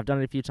 like, I've done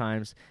it a few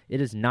times.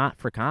 It is not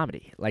for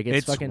comedy. Like,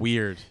 it's fucking...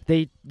 weird.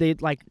 They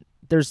like,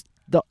 there's...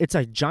 It's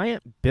a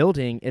giant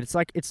building. It's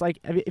like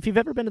if you've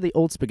ever been to the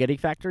old Spaghetti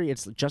Factory,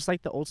 it's just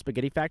like the old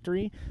Spaghetti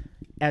Factory,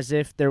 as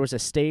if there was a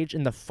stage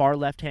in the far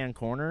left-hand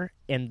corner,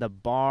 and the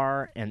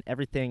bar and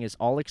everything is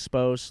all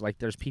exposed. Like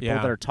there's people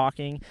that are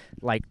talking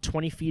like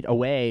 20 feet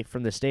away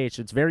from the stage.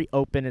 So it's very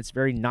open. It's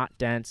very not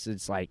dense.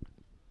 It's like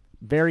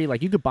very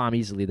like you could bomb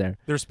easily there.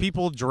 There's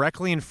people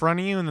directly in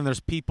front of you, and then there's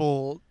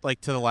people like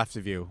to the left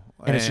of you,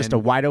 and it's just a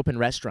wide open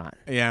restaurant.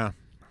 Yeah.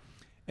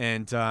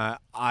 And I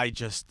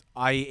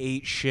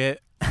ate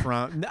shit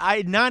from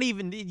not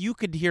even you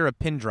could hear a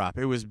pin drop.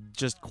 It was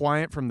just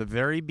quiet from the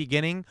very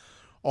beginning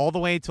all the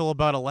way till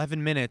about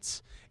 11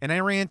 minutes. And I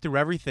ran through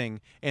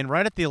everything. And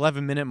right at the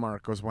 11-minute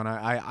mark was when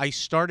I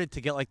started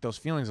to get like those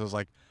feelings. I was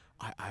like,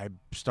 I'm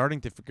starting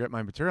to forget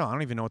my material. I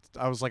don't even know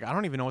I was like, I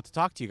don't even know what to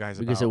talk to you guys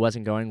about. Because it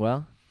wasn't going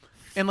well?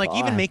 And like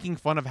even making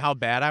fun of how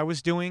bad I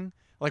was doing,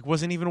 like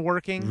wasn't even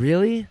working.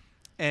 Really?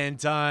 And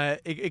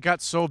it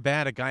got so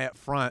bad, a guy up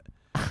front,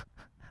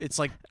 it's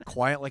like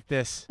quiet like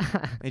this.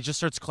 And he just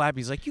starts clapping.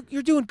 He's like,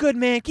 you're doing good,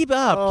 man. Keep it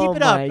up. Keep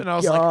it up. And I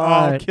was like,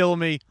 oh, kill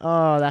me.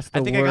 Oh, that's the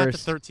worst. I think I got to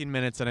 13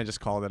 minutes and I just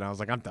called it. I was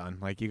like, I'm done.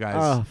 Like, you guys.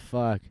 Oh,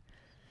 fuck.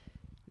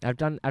 I've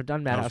done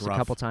Madhouse a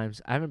couple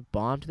times. I haven't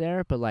bombed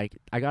there, but like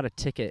I got a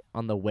ticket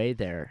on the way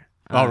there.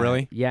 Oh,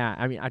 really? Yeah.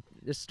 I mean,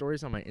 this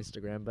story's on my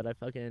Instagram, but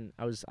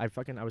I was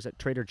at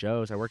Trader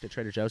Joe's. I worked at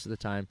Trader Joe's at the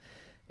time,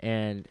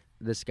 and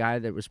this guy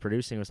that was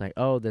producing was like,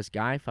 "Oh, this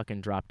guy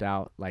fucking dropped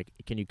out. Like,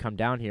 can you come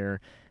down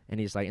here?" And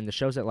he's like, and the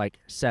show's at like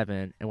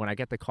 7, and when I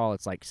get the call,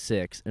 it's like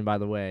 6. And by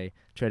the way,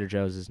 Trader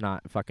Joe's is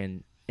not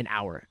fucking an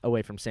hour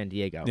away from San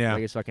Diego. Yeah.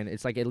 Like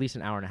it's like at least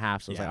an hour and a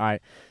half. So I was like, all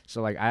right.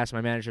 So like I asked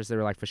my managers, they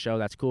were like, for show,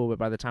 that's cool. But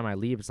by the time I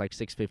leave, it's like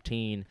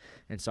 6:15.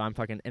 And so I'm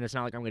fucking, and it's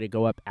not like I'm going to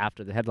go up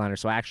after the headliner.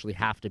 So I actually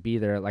have to be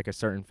there at like a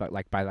certain,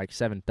 like by like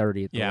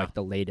 7:30 at like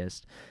the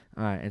latest.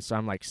 And so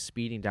I'm like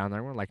speeding down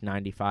there. We're like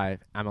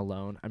 95. I'm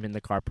alone. I'm in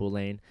the carpool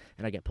lane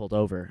and I get pulled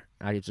over.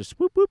 I just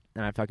whoop, whoop.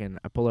 And I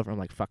pull over. I'm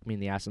like, fuck me in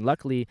the ass. And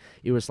luckily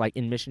it was like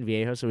in Mission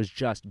Viejo. So it was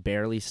just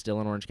barely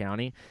still in Orange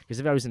County. Because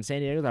if I was in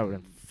San Diego, that would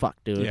have been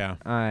fucked, dude. Yeah.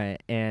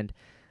 And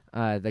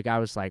the guy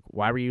was like,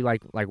 why were you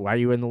why are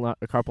you in the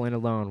carpool lane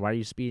alone? Why are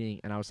you speeding?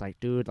 And I was like,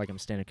 dude, like I'm a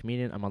stand-up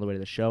comedian. I'm on the way to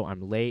the show.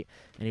 I'm late.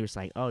 And he was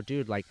like, oh,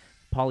 dude, like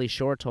Pauly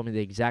Shore told me the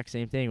exact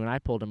same thing when I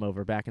pulled him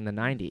over back in the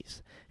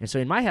 90s. And so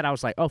in my head, I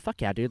was like, oh,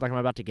 fuck yeah, dude. Like I'm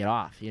about to get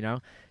off, you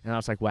know? And I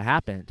was like, what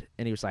happened?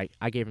 And he was like,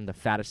 I gave him the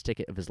fattest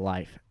ticket of his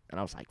life. And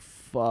I was like,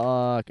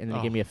 fuck. And then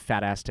he gave me a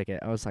fat-ass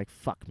ticket. I was like,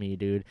 fuck me,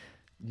 dude.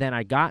 Then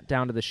I got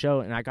down to the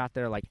show, and I got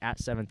there like at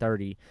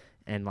 7:30,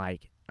 and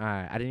like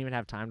I didn't even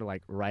have time to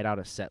like write out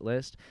a set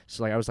list.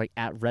 So like I was like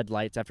at red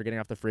lights after getting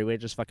off the freeway,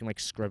 just fucking like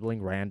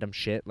scribbling random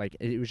shit. Like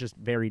it was just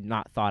very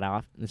not thought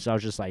out. And so I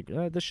was just like,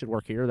 this should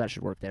work here, that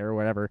should work there, or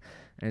whatever.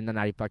 And then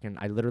I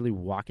literally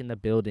walk in the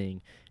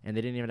building, and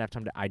they didn't even have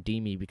time to ID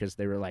me because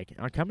they were like,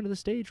 I'm coming to the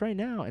stage right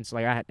now. And so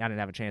like I didn't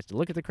have a chance to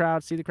look at the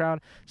crowd, see the crowd.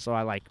 So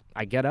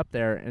I get up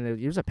there, and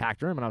it was a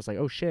packed room, and I was like,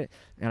 oh shit.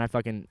 And I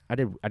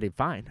did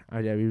fine.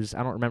 I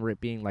don't remember it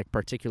being like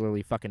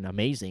particularly fucking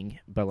amazing,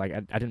 but like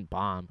I didn't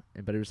bomb,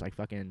 but it was like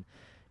fucking,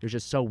 it was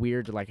just so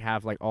weird to like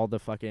have like all the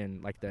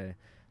fucking like the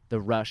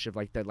rush of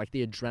like the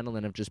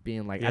adrenaline of just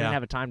being like I didn't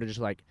have a time to just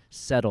like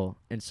settle.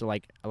 And so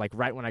like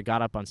right when I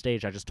got up on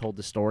stage, I just told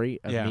the story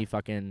of me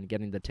fucking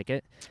getting the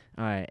ticket,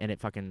 and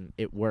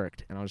it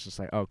worked. And I was just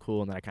like, oh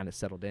cool. And then I kind of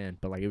settled in,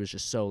 but like it was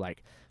just so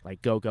like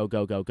go go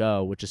go go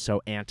go, which is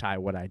so anti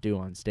what I do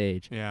on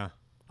stage. Yeah,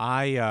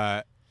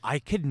 I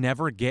could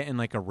never get in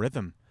like a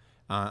rhythm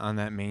on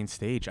that main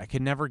stage. I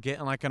could never get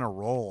in like on a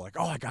roll. Like,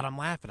 oh, I got him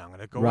laughing. I'm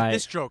gonna go with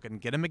this joke and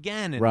get him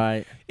again.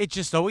 And it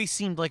just always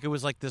seemed like it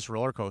was like this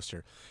roller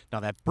coaster. Now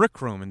that brick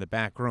room in the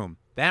back room,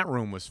 that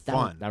room was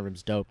fun. That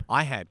room's dope.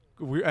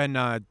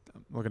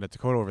 Looking at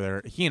Dakota over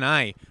there. He and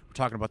I were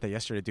talking about that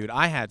yesterday, dude.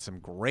 I had some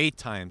great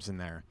times in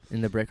there. In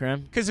the brick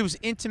room? Because it was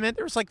intimate.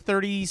 There was like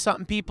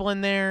 30-something people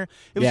in there.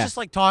 It was just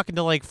like talking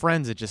to like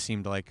friends, it just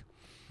seemed like.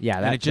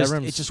 Yeah, it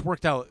just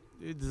worked out.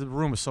 The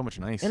room was so much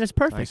nicer. And it's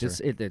perfect.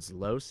 It's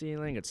low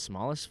ceiling. It's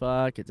small as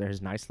fuck.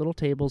 There's nice little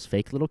tables,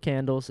 fake little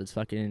candles. It's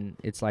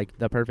like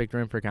the perfect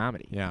room for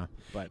comedy. Yeah.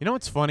 But you know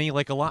what's funny?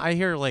 Like I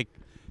hear like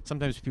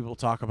sometimes people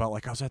talk about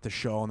like I was at the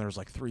show and there was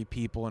like 3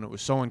 people and it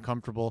was so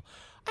uncomfortable.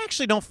 I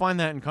actually don't find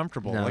that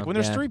uncomfortable. No, like when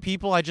there's 3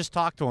 people, I just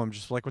talk to them,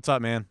 just like, what's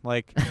up, man?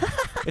 Like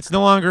it's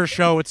no longer a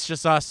show. It's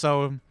just us.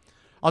 So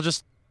I'll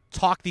just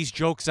talk these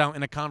jokes out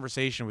in a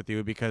conversation with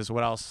you because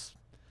what else?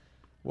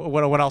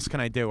 What else can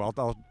I do?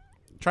 I'll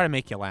try to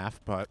make you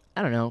laugh, but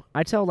I don't know.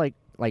 I tell like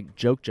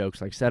jokes,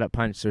 like set up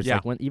punch. So it's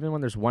like even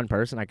when there's one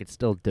person, I could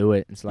still do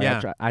it. And so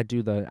like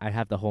I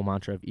have the whole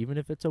mantra of even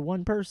if it's a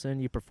one person,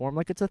 you perform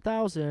like it's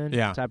 1,000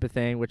 type of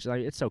thing, which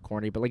like it's so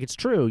corny, but like it's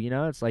true, you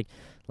know. It's like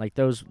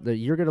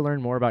you're gonna learn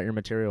more about your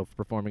material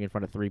performing in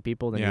front of 3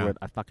 people than you would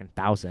a fucking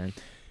 1,000.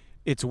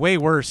 It's way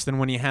worse than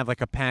when you have like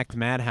a packed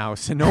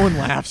madhouse and no one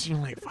laughs. And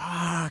you're like,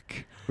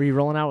 fuck. Were you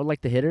rolling out with like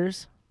the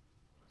hitters?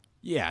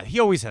 Yeah, he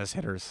always has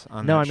hitters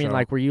on No, that I mean show.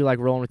 like were you like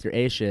rolling with your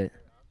A shit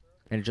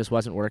and it just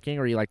wasn't working,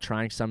 or were you like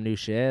trying some new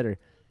shit, or?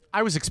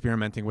 I was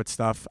experimenting with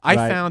stuff. Right.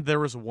 I found there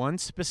was one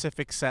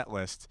specific set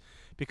list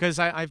because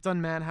I've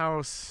done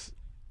Madhouse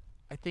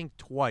I think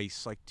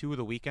twice, like 2 of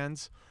the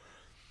weekends.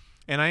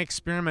 And I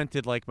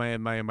experimented like my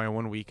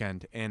one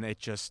weekend, and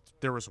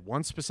there was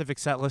one specific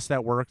set list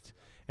that worked,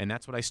 and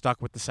that's what I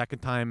stuck with the second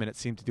time, and it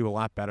seemed to do a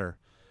lot better.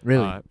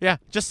 Really? Yeah,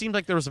 just seemed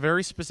like there was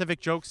very specific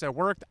jokes that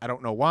worked. I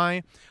don't know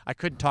why. I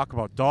couldn't talk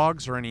about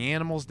dogs or any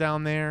animals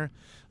down there.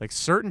 Like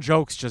certain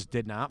jokes just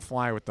did not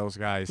fly with those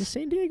guys.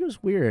 San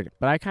Diego's weird,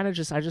 but I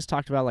just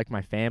talked about like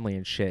my family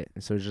and shit,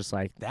 and so it's just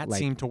like That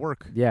seemed to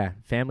work. Yeah,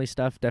 family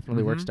stuff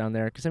definitely works down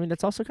there. Because I mean,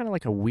 that's also kind of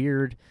like a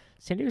weird.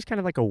 San Diego's kind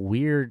of like a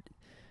weird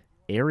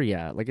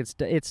area. Like it's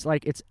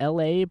like it's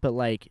L.A., but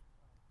like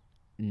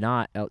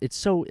not. It's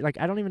so like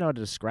I don't even know how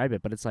to describe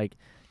it, but it's like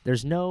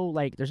there's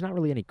not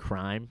really any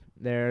crime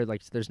there.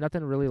 Like there's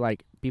nothing really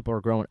like people are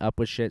growing up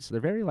with shit, so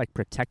they're very like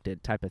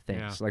protected type of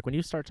things. Yeah. So, like when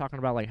you start talking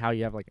about like how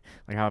you have like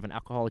how I have an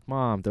alcoholic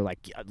mom, they're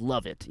like, yeah, I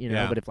love it, you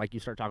know. Yeah. But if like you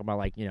start talking about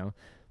like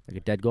like a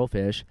dead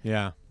goldfish,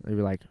 Yeah. they'd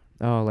be like,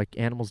 oh, like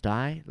animals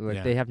die?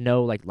 Like they have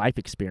no like life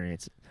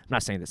experience. I'm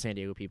not saying that San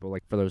Diego people,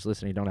 like for those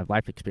listening, don't have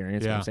life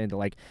experience. But I'm saying that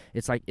like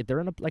it's like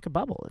they're in a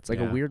bubble. It's like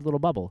a weird little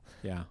bubble.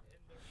 Yeah.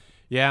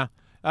 Yeah.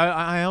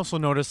 I also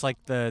noticed like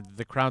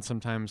the crowd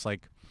sometimes,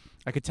 like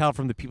I could tell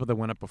from the people that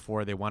went up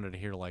before, they wanted to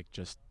hear like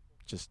just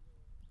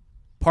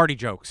party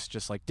jokes,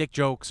 just like dick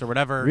jokes or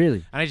whatever.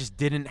 Really? And I just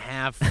didn't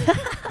have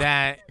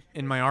that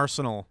in my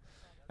arsenal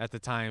at the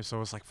time. So I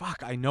was like,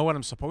 fuck, I know what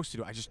I'm supposed to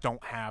do. I just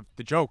don't have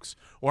the jokes,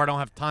 or I don't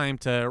have time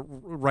to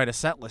write a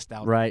set list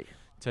out right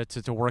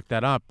to work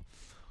that up.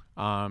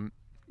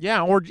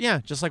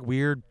 Just like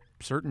weird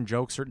certain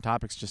jokes, certain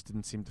topics just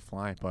didn't seem to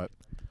fly. But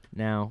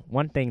now,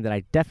 one thing that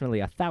I definitely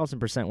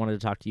 1,000% wanted to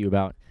talk to you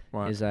about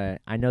is I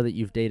know that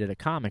you've dated a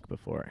comic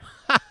before.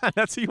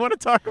 That's what you want to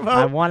talk about?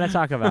 I want to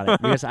talk about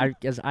it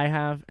because I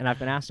have, and I've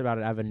been asked about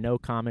it. I have a no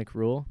comic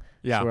rule.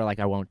 Yeah. So where like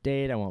I won't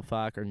date, I won't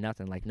fuck, or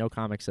nothing, like no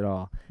comics at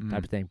all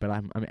type of thing. But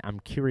I'm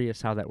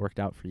curious how that worked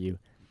out for you.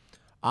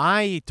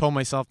 I told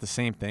myself the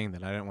same thing,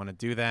 that I didn't want to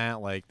do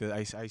that. Like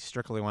I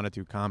strictly want to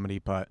do comedy,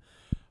 but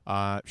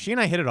she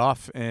and I hit it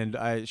off, and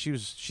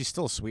she's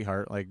still a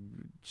sweetheart. Like,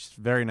 she's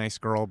a very nice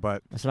girl,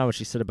 but that's not what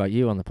she said about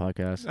you on the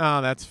podcast.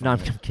 Oh, that's fine.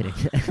 No, I'm kidding.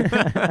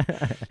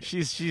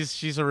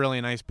 she's a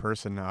really nice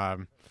person.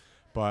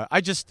 But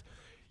I just,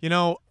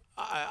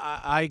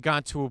 I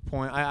got to a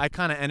point. I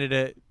kind of ended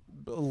it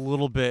a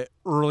little bit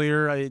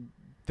earlier. I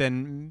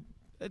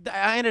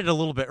ended it a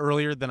little bit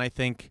earlier than I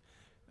think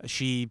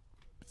she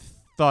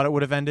thought it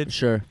would have ended.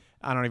 Sure.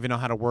 I don't even know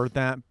how to word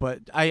that, but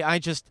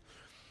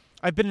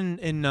I've been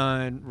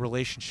in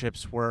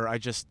relationships where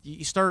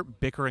you start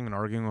bickering and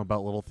arguing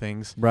about little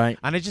things. Right.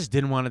 And I just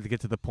didn't want it to get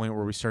to the point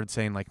where we started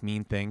saying like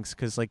mean things,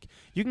 because like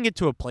you can get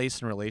to a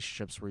place in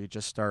relationships where you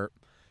just start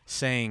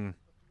saying,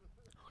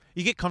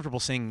 you get comfortable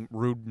saying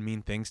rude,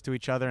 mean things to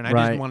each other, and I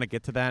didn't want to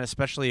get to that,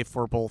 especially if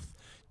we're both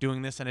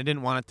doing this, and I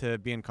didn't want it to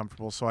be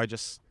uncomfortable, so I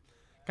just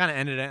kind of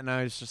ended it, and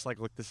I was just like,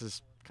 look, this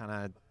is kind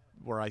of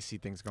where I see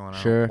things going.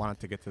 I don't want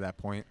it to get to that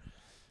point.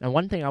 Now,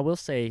 one thing I will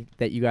say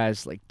that you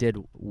guys like did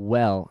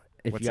well,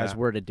 if What's you guys that?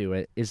 were to do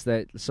it, is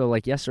that so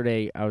like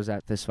yesterday I was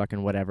at this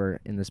fucking whatever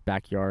in this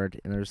backyard,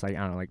 and there's like, I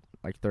don't know,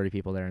 like 30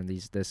 people there, and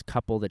this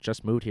couple that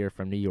just moved here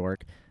from New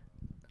York.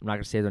 I'm not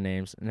gonna say their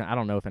names, and I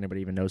don't know if anybody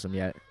even knows them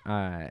yet.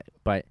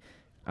 But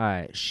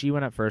she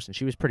went up first, and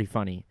she was pretty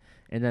funny,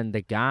 and then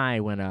the guy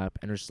went up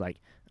and was like,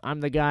 I'm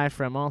the guy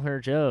from all her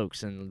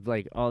jokes and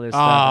like all this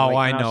stuff. Oh,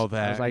 like, I know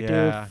that. I was like,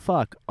 yeah. dude,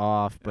 fuck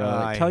off, bro.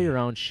 Like, tell your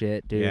own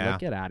shit, dude. Yeah. Like,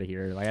 get out of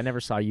here. Like, I never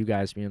saw you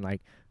guys being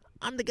like,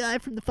 I'm the guy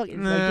from the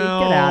fucking. No, like, dude,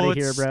 get out of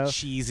here, it's bro.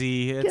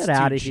 cheesy. It's Get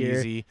too outta here.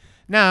 cheesy.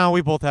 No,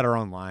 we both had our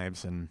own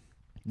lives and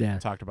Yeah.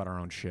 talked about our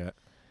own shit.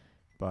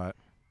 But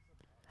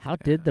How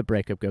did the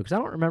breakup go? Because I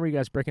don't remember you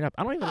guys breaking up.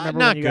 I don't even remember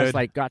not when you guys good.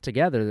 like got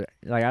together.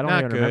 Like, I don't Not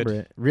even good. remember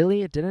it.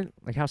 Really, it didn't.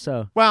 Like, how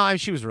so? well,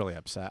 she was really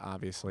upset,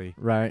 obviously.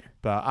 Right.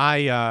 But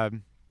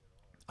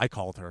I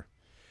called her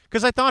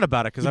because I thought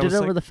about it. Because You I did was it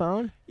like, over the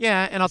phone?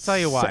 yeah, and I'll tell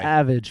you why.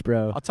 Savage,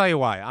 bro. I'll tell you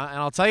why, and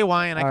I'll tell you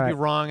why, and I All could be right.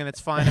 wrong, and it's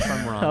fine if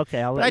I'm wrong. Okay,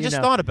 I'll But let I you just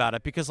know. thought about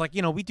it because, like,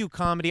 we do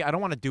comedy. I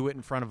don't want to do it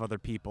in front of other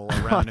people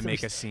around and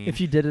make a scene.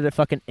 If you did it at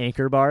fucking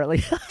Anchor Bar,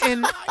 like.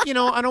 And,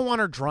 I don't want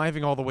her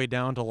driving all the way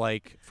down to,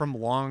 like, from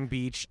Long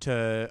Beach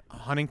to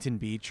Huntington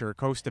Beach or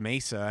Costa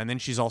Mesa, and then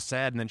she's all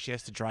sad, and then she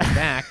has to drive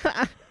back. So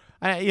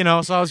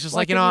I was just Why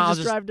like, can't I'll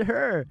just drive to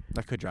her.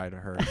 I could drive to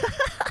her.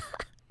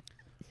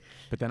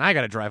 But then I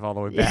got to drive all the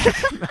way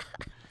back.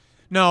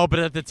 No, but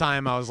at the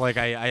time I was like,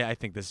 I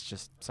think this is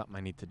just something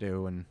I need to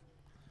do, and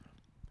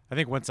I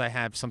think once I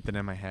have something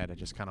in my head, I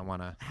just kind of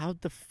want to.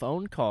 How'd the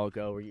phone call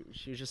go?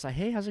 She was just like,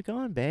 "Hey, how's it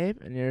going, babe?"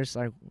 And you're just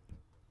like,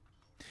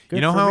 Good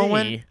You know for how me. it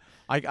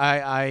went?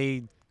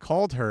 I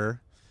called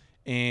her,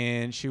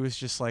 and she was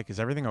just like, "Is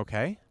everything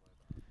okay?"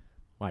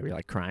 Why, were you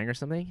like crying or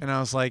something? And I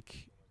was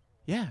like,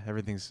 "Yeah,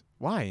 everything's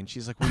why." And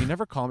she's like, "Well, you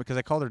never call me," because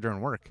I called her during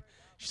work.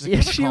 She's like, Yeah,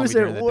 "You never she call me was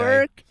during at the day."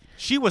 work.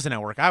 She wasn't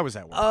at work. I was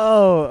at work.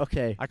 Oh,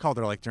 okay. I called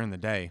her like during the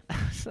day.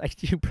 It's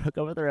like you broke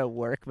up with her at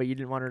work, but you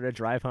didn't want her to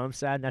drive home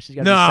sad. Now she's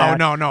got to be sad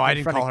No. I in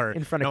didn't front call of- her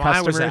in front of No,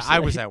 I was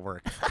customers. at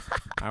work.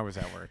 I was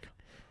at work.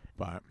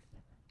 But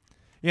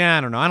yeah,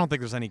 I don't know. I don't think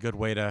there's any good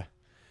way to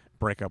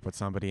break up with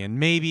somebody. And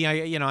maybe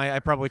I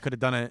probably could have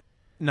done it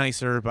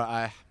nicer,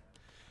 but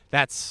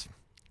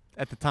at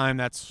at the time,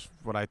 that's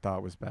what I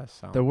thought was best.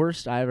 So. The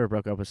worst I ever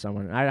broke up with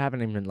someone. I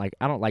haven't even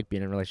I don't like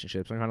being in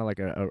relationships. I'm kind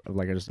of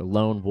like just a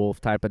lone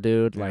wolf type of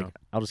dude. Yeah. Like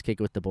I'll just kick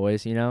it with the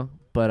boys, you know.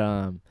 But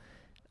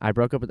I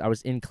broke up with. I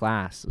was in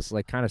class. It's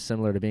like kind of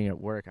similar to being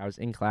at work. I was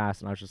in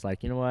class and I was just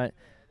like, you know what,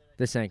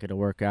 this ain't gonna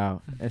work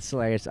out. And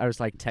so I was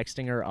like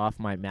texting her off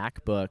my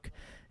MacBook,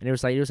 and it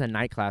was a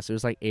night class. It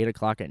was like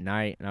 8:00 at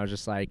night, and I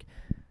was like,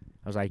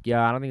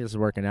 yeah, I don't think this is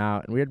working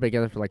out. And we had been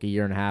together for like a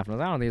year and a half, and I was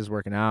like, I don't think this is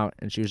working out.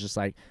 And she was just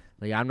like,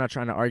 I'm not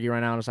trying to argue right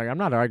now. And I was like, I'm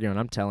not arguing.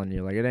 I'm telling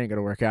you, like, it ain't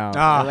gonna work out.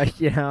 Like,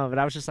 you know. But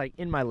I was just like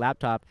in my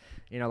laptop,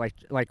 you know,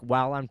 like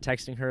while I'm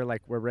texting her,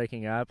 like we're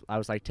breaking up, I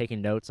was like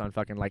taking notes on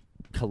fucking like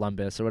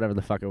Columbus or whatever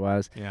the fuck it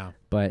was. Yeah.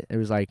 But it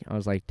was like I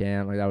was like,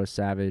 damn, like that was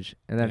savage.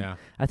 And then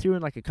I threw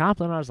in like a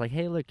compliment. I was like,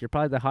 hey, look, you're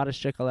probably the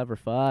hottest chick I'll ever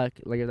fuck.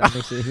 Like if that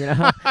makes it, you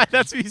know.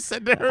 That's what you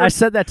said to her. I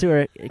said that to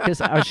her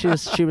because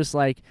she was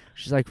like,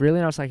 really?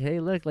 And I was like, hey,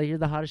 look, like you're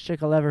the hottest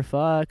chick I'll ever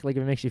fuck. Like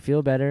if it makes you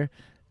feel better.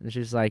 And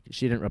she's like,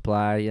 she didn't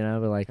reply, you know,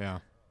 but like,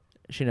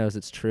 she knows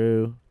it's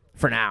true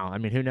for now. I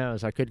mean, who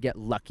knows? I could get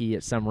lucky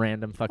at some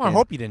random fucking. Well, I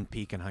hope you didn't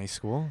peak in high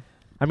school.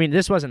 I mean,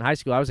 this wasn't high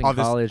school. I was in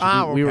college.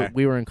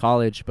 We were in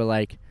college, but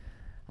like,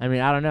 I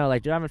mean, I don't know.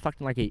 Like, dude, I haven't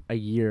fucked in like a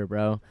year,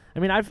 bro. I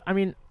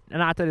mean,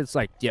 not that it's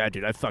like, yeah,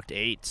 dude, I fucked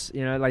 8,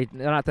 you know, like,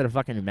 not that it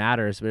fucking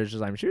matters, but it's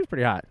just like, she was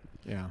pretty hot.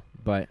 Yeah.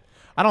 But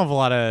I don't have a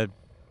lot of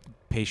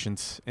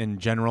patience in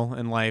general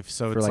in life,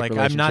 so it's like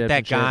I'm not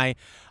that guy.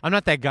 I'm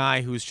not that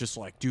guy who's just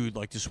like, dude,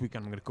 like this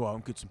weekend I'm gonna go out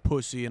and get some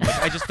pussy, and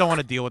like I just don't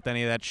want to deal with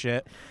any of that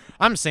shit.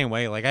 I'm the same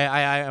way. Like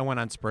I went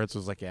on spurts.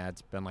 Was like, yeah,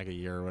 it's been like a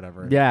year or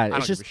whatever. Yeah, I don't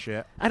it's just give a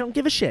shit. I don't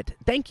give a shit.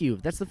 Thank you.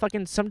 That's the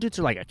fucking. Some dudes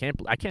are like, I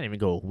can't even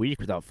go a week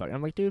without fucking.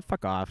 I'm like, dude,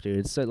 fuck off,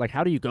 dude. So like,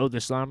 how do you go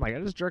this long? I'm like, I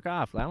just jerk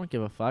off. I don't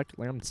give a fuck.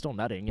 Like I'm still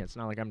nutting. It's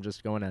not like I'm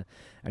just going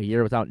a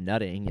year without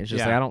nutting. It's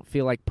just like I don't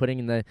feel like putting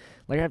in the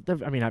like. I've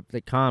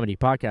the comedy,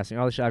 podcasting,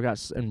 all the shit I've got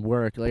in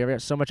work. Like I've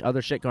got so much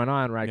other shit going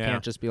on where I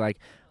can't just be like,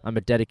 I'm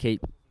gonna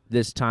dedicate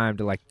this time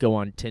to like go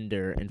on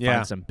Tinder and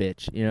find some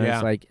bitch. You know,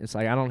 it's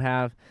like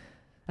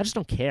I just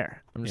don't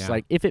care. I'm just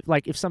like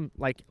if some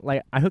like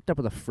I hooked up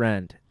with a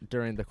friend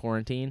during the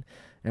quarantine,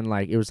 and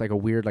like it was like a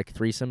weird like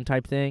threesome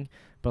type thing,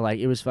 but like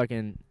it was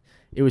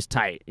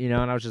tight, you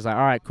know, and I was just like,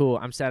 all right, cool,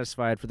 I'm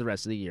satisfied for the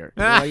rest of the year.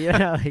 You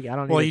know, like, I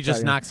don't. Well, you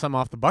just knocked some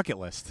off the bucket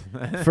list.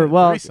 For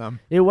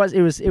it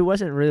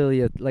wasn't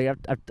really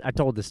I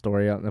told this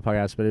story on the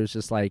podcast, but it was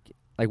just like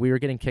we were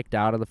getting kicked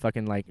out of the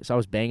fucking like. So I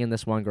was banging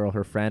this one girl.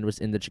 Her friend was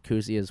in the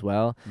jacuzzi as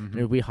well. Mm-hmm.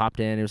 And we hopped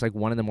in. It was like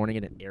 1 a.m.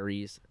 in an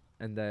Aries.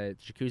 And the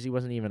jacuzzi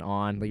wasn't even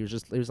on. Like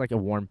it was like a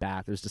warm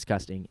bath. It was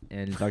disgusting,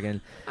 and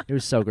fucking, it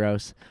was so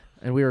gross.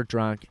 And we were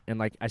drunk, and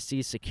like I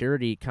see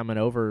security coming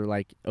over,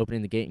 like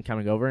opening the gate and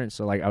coming over, and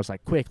so like I was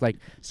like, quick, like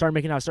start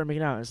making out.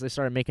 And so they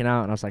started making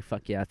out, and I was like,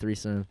 fuck yeah,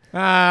 threesome. You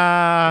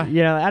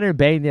know, I didn't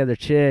bang the other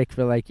chick,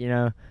 but like, you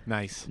know,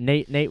 nice.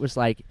 Nate was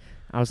like,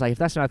 I was like, if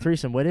that's not a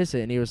threesome, what is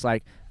it? And he was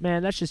like,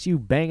 man, that's just you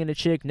banging a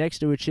chick next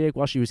to a chick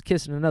while she was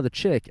kissing another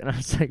chick. And I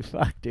was like,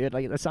 fuck, dude,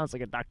 like that sounds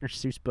like a Dr.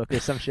 Seuss book or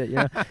some shit, you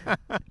know.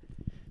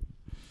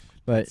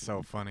 But that's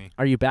so funny.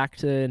 Are you back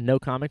to no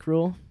comic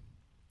rule,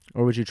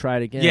 or would you try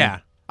it again? Yeah,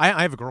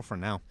 I have a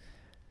girlfriend now.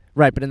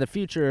 Right, but in the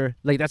future,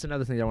 like that's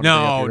another thing I want to do.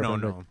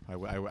 No.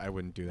 I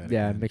wouldn't do that.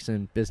 Yeah, again.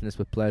 Mixing business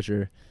with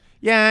pleasure.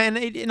 Yeah,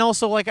 and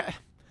also like I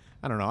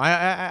don't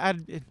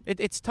know.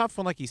 It's tough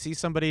when like you see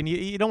somebody and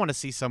you don't want to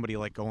see somebody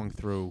like going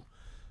through.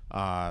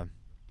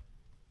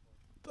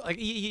 Like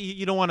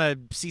you don't want to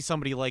see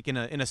somebody like in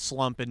a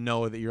slump and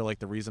know that you're like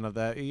the reason of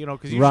that, you know,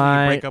 because usually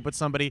you break up with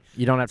somebody,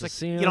 you don't have to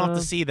see them. You don't have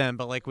to see them,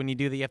 but like when you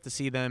do that, you have to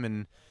see them,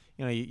 and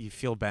you know you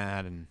feel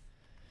bad. And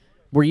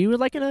were you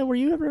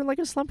ever like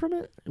in a slump from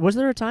it? Was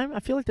there a time?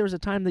 I feel like there was a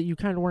time that you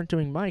kind of weren't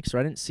doing mics, or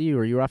I didn't see you,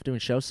 or you were off doing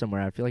shows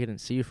somewhere. I feel like I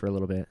didn't see you for a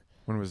little bit.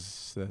 When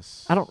was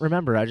this? I don't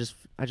remember. I just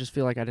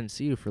feel like I didn't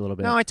see you for a little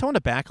bit. No, I toned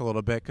it back a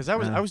little bit because I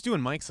was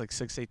doing mics like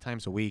 6-8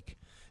 times a week.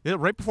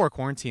 Right before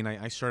quarantine,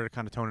 I started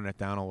kind of toning it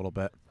down a little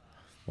bit.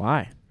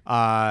 Why?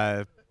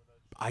 I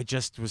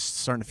just was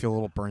starting to feel a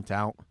little burnt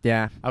out.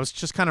 Yeah. I was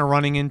just kind of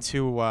running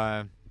into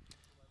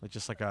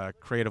just like a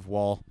creative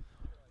wall,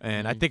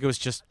 and I think it was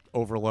just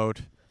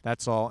overload.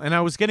 That's all. And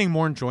I was getting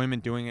more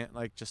enjoyment doing it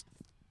like just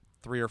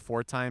 3 or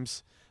 4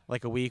 times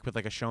like a week with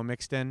like a show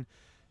mixed in,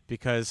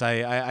 because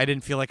I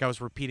didn't feel like I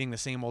was repeating the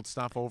same old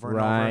stuff over and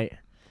over. Right.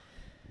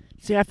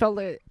 See, I felt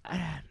like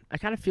I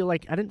kind of feel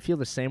like I didn't feel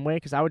the same way,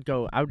 because I would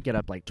get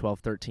up like 12,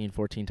 13,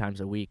 14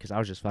 times a week, because I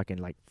was just fucking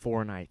like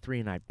 4 a night,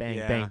 3 a night, bang,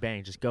 bang,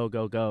 bang, just go.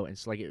 And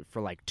it's like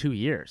for like 2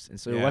 years. And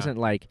so it wasn't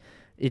like,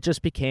 it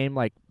just became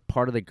like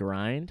part of the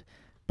grind.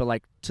 But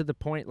like to the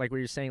point, like where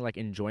you're saying like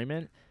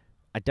enjoyment,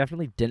 I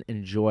definitely didn't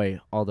enjoy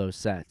all those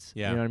sets.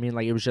 Yeah. You know what I mean?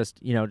 Like it was just,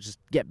 you know, just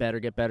get better,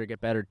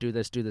 do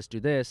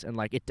this. And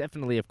like it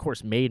definitely, of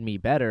course, made me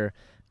better.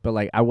 But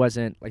like I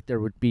wasn't, like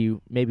there would be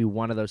maybe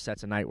one of those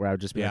sets a night where I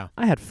would just be like,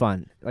 I had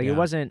fun. Like it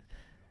wasn't,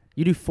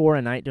 you do 4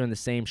 a night doing the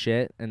same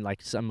shit, and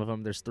like some of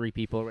them there's 3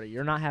 people.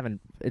 You're not having,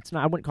 it's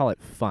not, I wouldn't call it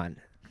fun.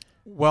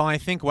 Well, I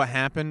think what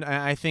happened,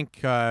 I think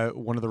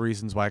one of the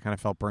reasons why I kind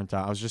of felt burnt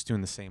out, I was just doing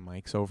the same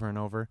mics over and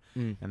over.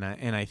 And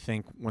I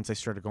think once I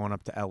started going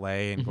up to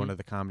L.A. and going to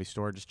the Comedy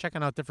Store, just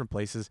checking out different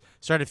places,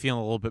 started feeling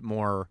a little bit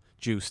more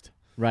juiced.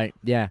 Right.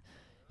 Yeah.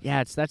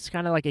 Yeah, that's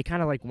kind of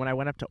like when I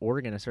went up to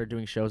Oregon, I started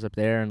doing shows up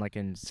there and like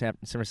in San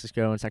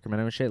Francisco and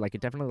Sacramento and shit. Like it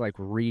definitely like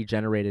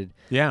regenerated.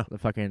 Yeah. The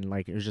fucking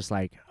like it was just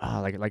like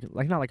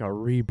like not like a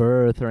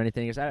rebirth or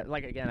anything. It's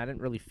like again, I didn't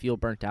really feel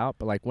burnt out,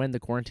 but like when the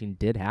quarantine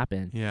did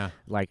happen, Yeah.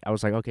 like I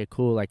was like, okay,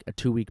 cool, like a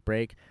 2-week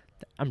break,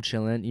 I'm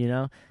chilling, you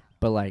know.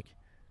 But like,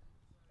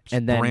 Just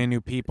and then brand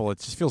new people, it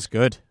just feels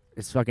good.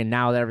 it's fucking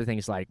now that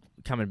everything's like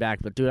coming back.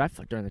 But dude, I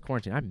fucked during the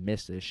quarantine. I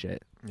missed this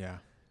shit. Yeah.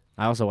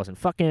 I also wasn't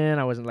fucking.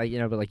 I wasn't like, you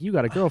know, but like you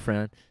got a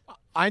girlfriend.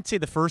 I'd say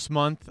the first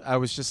month I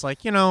was just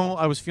like, you know,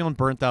 I was feeling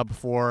burnt out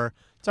before.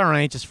 It's all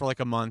right just for like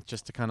a month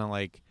just to kind of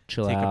like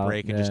Chill take out, a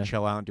break and yeah. just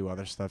chill out and do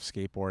other stuff,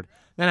 skateboard.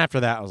 Then after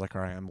that, I was like,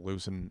 all right, I'm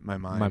losing my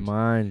mind. My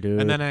mind,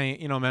 dude. And then I,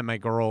 you know, met my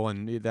girl,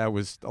 and that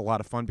was a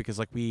lot of fun because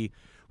like we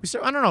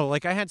started, I don't know,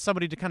 like I had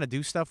somebody to kind of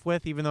do stuff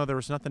with, even though there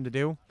was nothing to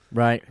do.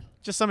 Right.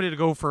 Just somebody to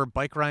go for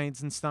bike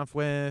rides and stuff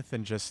with,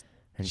 and just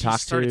And she talk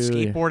started to.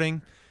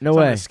 skateboarding. No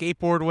someone way. to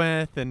skateboard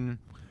with, and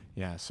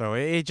yeah, so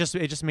it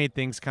just made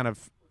things kind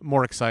of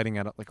more exciting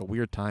at like a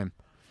weird time.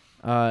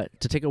 To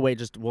take away,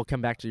 just we'll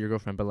come back to your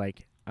girlfriend, but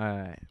like,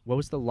 what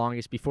was the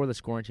longest before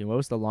this quarantine? What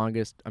was the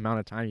longest amount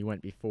of time you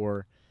went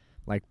before,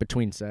 like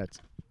between sets?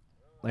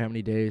 Like how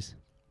many days?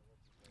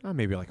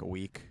 Maybe like a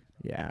week.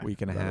 Yeah,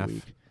 Week and a about half.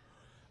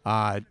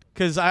 week.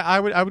 Because I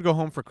would go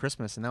home for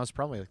Christmas, and that was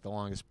probably like the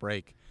longest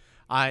break.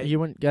 You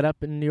wouldn't get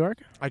up in New York?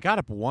 I got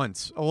up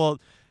once. Well,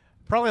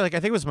 probably like I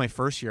think it was my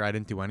first year. I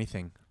didn't do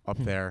anything up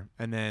there,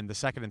 and then the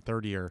second and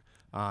third year,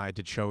 I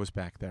did shows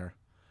back there.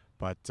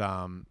 But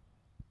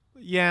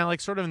yeah, like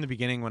sort of in the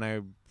beginning when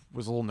I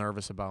was a little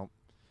nervous about,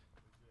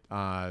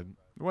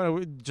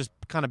 just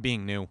kind of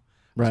being new.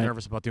 I was Right.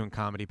 nervous about doing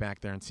comedy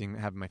back there and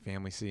having my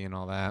family see and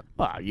all that.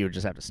 Well, you would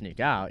just have to sneak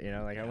out, you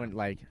know. Like I wouldn't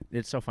like.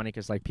 It's so funny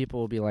because like people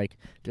will be like,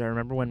 "Dude, I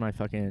remember when my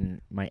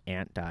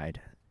aunt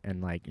died,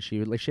 and like she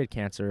had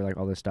cancer, like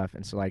all this stuff,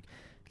 and so like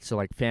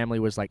family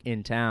was like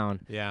in town,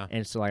 Yeah.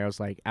 and so like I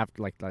was like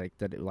after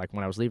like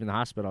when I was leaving the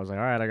hospital, I was like,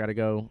 all right, I gotta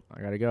go.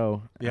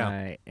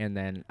 Yeah. And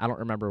then I don't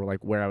remember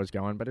like where I was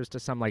going, but it was to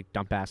some like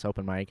dump ass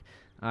open mic,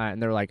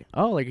 and they were like,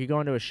 oh, like you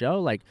going to a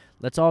show? Like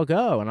let's all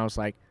go. And I was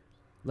like,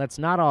 let's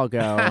not all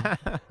go.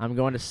 I'm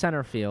going to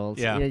Centerfield.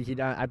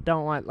 Yeah. I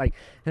don't want like,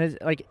 and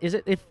it's, like,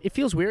 it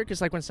feels weird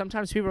because like when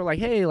sometimes people are like,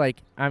 hey,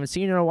 like I haven't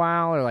seen you in a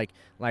while, or like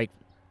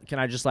can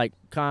I just like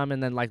come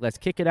and then like let's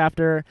kick it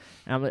after?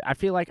 And I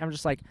feel like I'm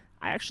just like,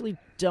 I actually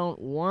don't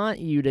want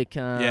you to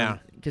come. Yeah.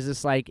 Because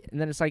it's like, and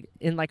then it's like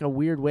in like a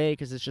weird way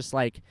because it's just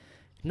like,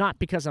 not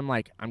because I'm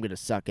like I'm gonna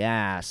suck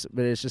ass,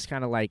 but it's just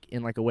kind of like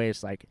in like a way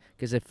it's like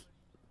because if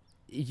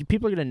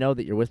people are gonna know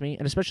that you're with me,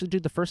 and especially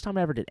dude, the first time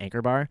I ever did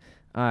Anchor Bar,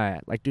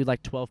 like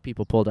 12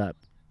 people pulled up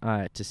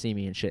to see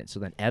me and shit. So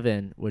then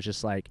Evan was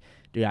just like,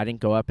 dude, I didn't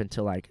go up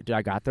until like, dude,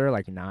 I got there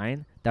like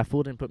 9. That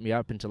fool didn't put me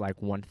up until like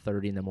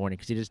 1:30 in the morning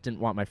because he just didn't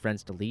want my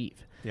friends to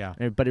leave. Yeah.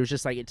 But it was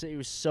just like it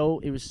was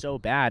so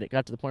bad. It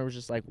got to the point where it was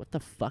just like, what the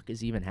fuck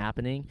is even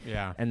happening?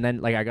 Yeah. And then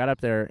like I got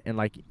up there and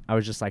like I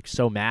was just like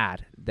so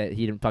mad that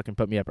he didn't fucking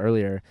put me up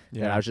earlier.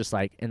 Yeah. That I was just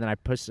like, and then I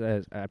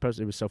posted.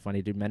 It was so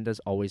funny, dude. Mendez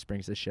always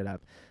brings this shit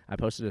up. I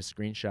posted a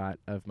screenshot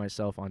of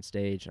myself on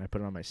stage and I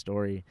put it on my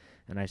story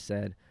and I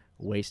said,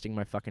 wasting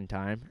my fucking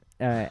time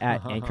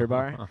at Anchor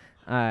Bar.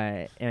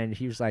 And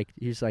he was like,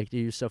 dude,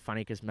 he was so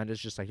funny because Mendes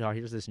just like, oh,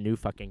 here's this new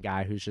fucking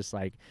guy who's just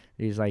like,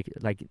 he was like,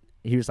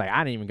 I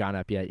hadn't even gone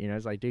up yet, you know.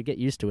 It's like, dude, get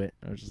used to it.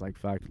 I was just like,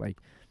 fuck, like,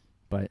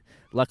 but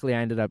luckily I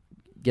ended up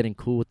getting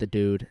cool with the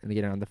dude and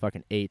getting on the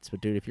fucking 8s.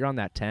 But dude, if you're on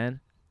that 10,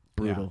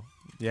 brutal.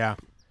 Yeah.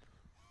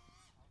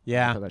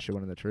 Yeah. That shit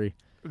went in the tree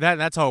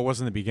That's how it was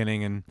in the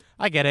beginning, and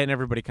I get it. And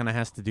everybody kind of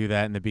has to do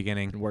that in the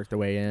beginning. and work their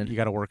way in. You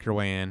got to work your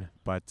way in,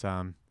 but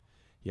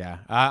yeah,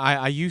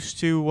 I used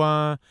to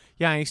I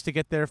used to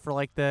get there for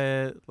like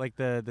the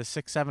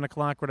 6-7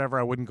 o'clock, whatever.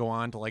 I wouldn't go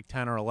on to like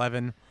 10 or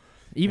 11.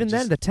 Even It then,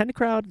 just- the 10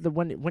 crowd,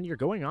 when you're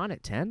going on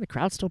at 10, the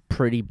crowd's still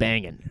pretty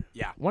banging.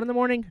 Yeah. 1 in the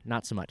morning,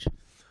 not so much.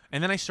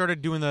 And then I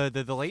started doing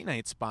the late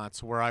night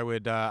spots where I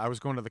was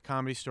going to the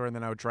Comedy Store and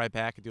then I would drive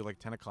back and do like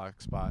 10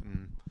 o'clock spot,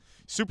 and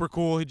super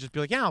cool. He'd just be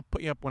like, yeah, I'll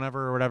put you up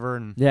whenever or whatever.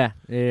 And Yeah.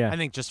 I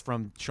think just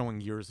from showing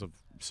years of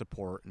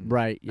support and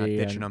Right. not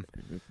yeah. ditching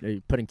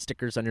them. Putting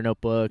stickers on your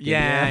notebook. and-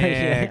 Yeah,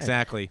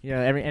 exactly. You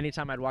know,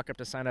 anytime I'd walk up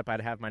to sign up, I'd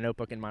have my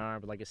notebook in my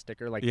arm with like a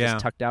sticker, like Yeah.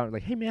 just tucked out,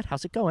 like, "Hey man,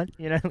 how's it going?"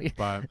 You know.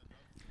 But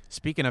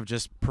speaking of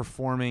just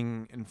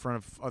performing in front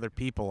of other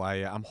people,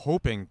 I'm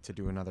hoping to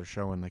do another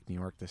show in like New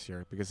York this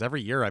year, because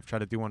every year I've tried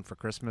to do one for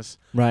Christmas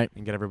Right.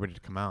 and get everybody to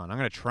come out. And I'm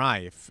gonna try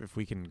if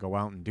we can go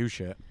out and do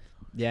shit.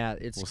 Yeah,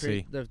 it's We'll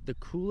great. see. The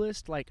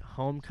coolest like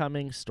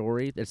homecoming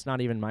story. It's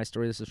not even my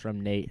story. This is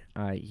from Nate.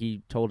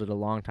 He told it a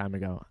long time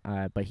ago.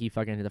 But he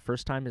fucking the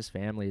first time his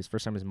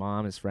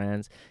mom, his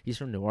friends. He's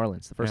from New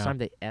Orleans. The first Yeah. time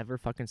they ever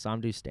fucking saw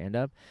him do stand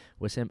up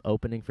was him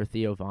opening for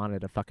Theo Von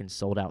at a fucking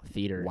sold out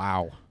theater.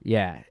 Wow.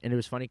 Yeah, and it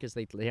was funny because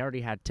they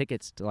already had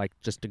tickets to like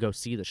just to go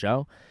see the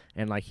show,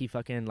 and like he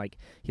fucking like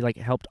he like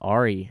helped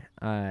Ari.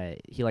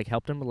 He like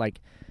helped him with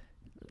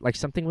like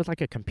something with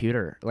like a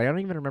computer. Like I don't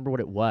even remember what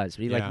it was.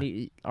 But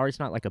Ari's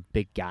not like a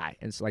big guy,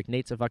 and so like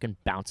Nate's a fucking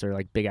bouncer,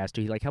 like big ass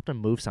dude. He like helped him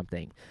move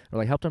something, or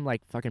like helped him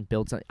like fucking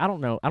build something. I don't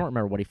know. I don't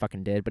remember what he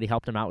fucking did, but he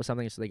helped him out with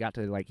something. So they got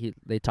to like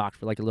they talked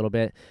for like a little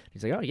bit.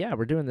 He's like, oh yeah,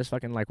 we're doing this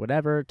fucking like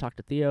whatever. Talk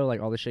to Theo,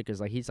 like all this shit, cause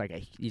like he's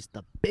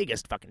the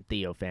biggest fucking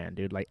Theo fan,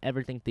 dude. Like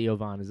everything Theo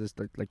Von is this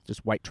like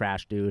just white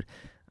trash dude.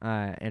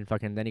 And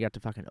fucking then he got to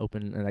fucking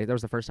open, and like that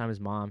was the first time his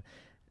mom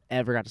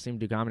ever got to see him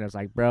do comedy. I was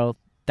like, bro,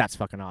 that's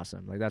fucking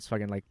awesome. Like that's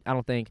fucking like I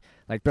don't think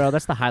bro,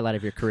 that's the highlight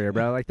of your career,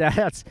 bro. Like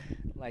that's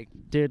like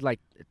dude, like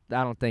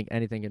I don't think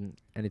anything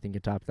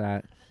can top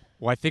that.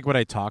 Well, I think when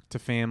I talk to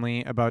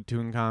family about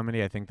doing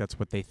comedy, I think that's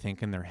what they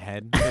think in their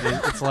head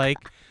it's like.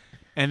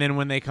 And then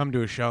when they come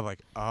to a show,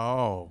 like,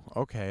 oh,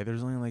 okay,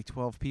 there's only like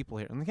 12 people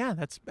here. I'm like, yeah,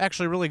 that's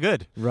actually really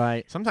good.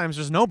 Right. Sometimes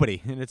there's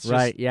nobody, and it's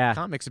right, just yeah.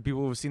 comics and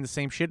people who've seen the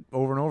same shit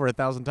over and over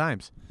 1,000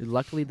 times.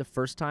 Luckily, the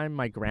first time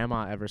my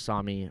grandma ever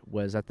saw me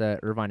was at the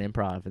Irvine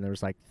Improv, and there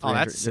was like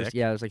that's sick.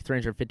 there was like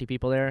 350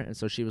 people there, and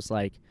so she was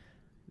like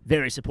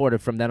very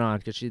supportive from then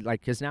on,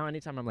 because now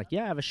anytime I'm like,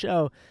 yeah, I have a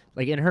show,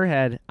 like in her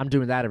head, I'm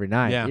doing that every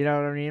night. Yeah. You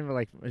know what I mean? But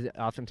like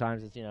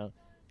oftentimes it's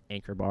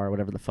Anchor Bar or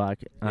whatever the fuck.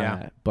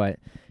 Yeah. But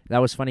that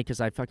was funny because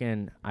this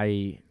fucking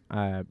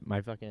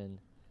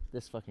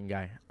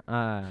guy.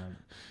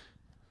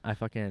 I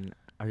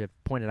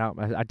pointed out.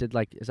 I did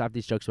like I have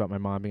these jokes about my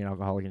mom being an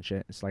alcoholic and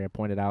shit. It's like I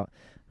pointed out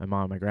my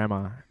mom and my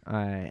grandma.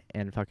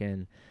 And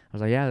fucking I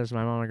was like, yeah, this is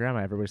my mom and grandma.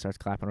 Everybody starts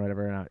clapping or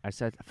whatever. And I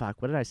said,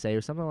 fuck, what did I say? It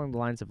was something along the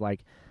lines of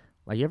like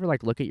you ever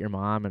like look at your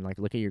mom and like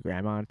look at your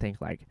grandma and think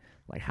like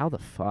how the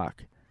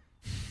fuck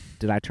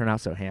did I turn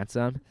out so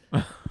handsome?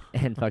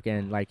 And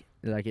fucking like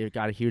it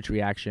got a huge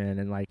reaction,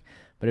 and like,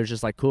 but it was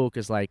just like cool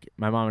because like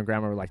my mom and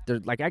grandma were like, they're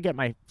like, I get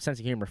my sense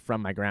of humor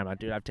from my grandma,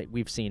 dude.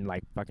 We've seen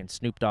like fucking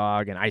Snoop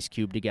Dogg and Ice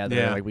Cube together.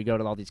 Yeah. Like we go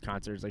to all these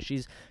concerts. Like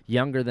she's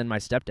younger than my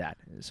stepdad,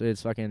 so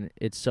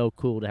it's so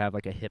cool to have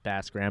like a hip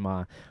ass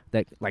grandma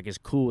that like is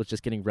cool with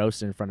just getting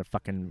roasted in front of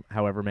fucking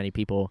however many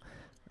people.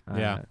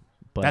 Yeah,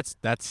 but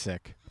that's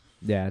sick.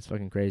 Yeah, it's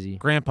fucking crazy.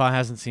 Grandpa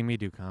hasn't seen me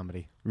do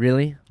comedy.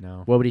 Really?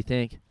 No. What would he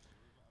think?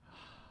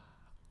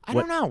 I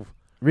don't know.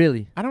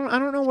 Really? I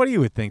don't know what he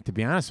would think, to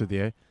be honest with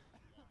you.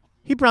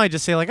 He'd probably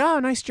just say like, "Oh,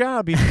 nice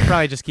job." He'd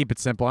probably just keep it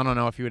simple. I don't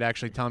know if he would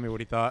actually tell me what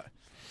he thought.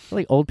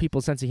 Like old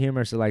people's sense of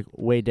humor is like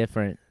way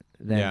different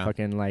than Yeah.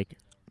 fucking like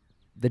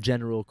the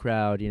general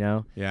crowd, you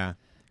know? Yeah.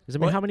 Because I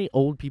mean, how many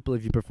old people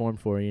have you performed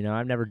for? You know,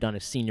 I've never done a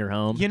senior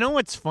home. You know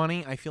what's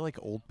funny? I feel like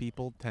old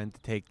people tend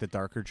to take the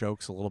darker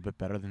jokes a little bit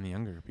better than the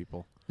younger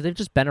people. They've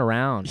just been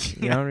around.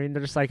 You know what I mean?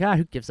 They're just like,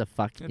 who gives a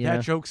fuck? You know?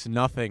 That joke's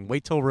nothing.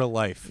 Wait till real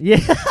life. Yeah.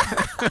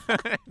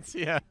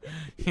 Yeah.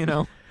 You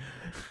know.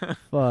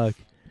 Fuck.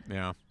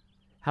 Yeah.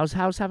 How's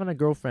having a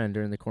girlfriend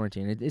during the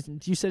quarantine?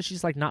 You said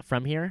she's like not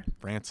from here.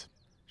 France.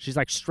 She's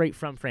like straight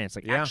from France,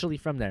 like actually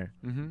from there.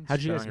 Mm-hmm.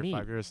 How'd you guys meet?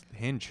 5 years.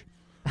 Hinge.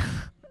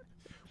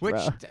 Which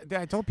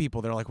I told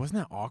people, they're like, wasn't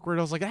that awkward?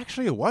 I was like,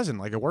 actually, it wasn't.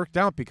 Like, it worked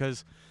out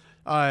because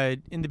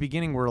in the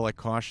beginning, we were like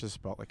cautious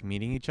about like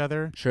meeting each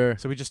other. Sure.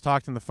 So we just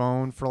talked on the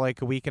phone for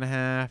like a week and a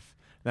half.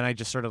 Then I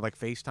just started like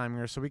FaceTiming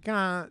her. So we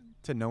got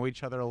to know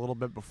each other a little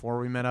bit before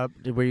we met up.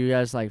 Were you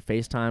guys like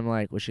FaceTime?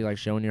 Like, was she like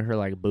showing you her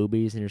like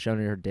boobies and you're showing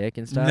her her dick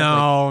and stuff?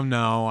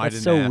 No, I didn't.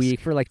 That's so ask.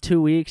 weak. For like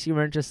 2 weeks, you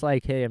weren't just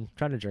like, hey, I'm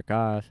trying to jerk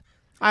off.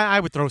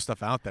 I would throw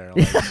stuff out there.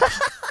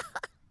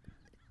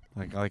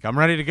 Like I'm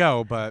ready to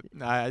go, but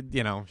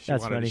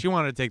she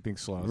wanted to take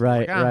things slow. So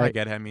Right, I was like, right. I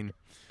get it. I mean,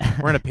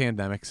 we're in a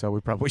pandemic, so we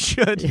probably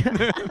should.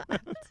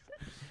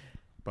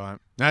 But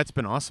that's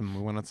been awesome.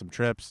 We went on some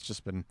trips. It's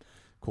just been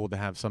cool to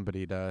have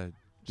somebody to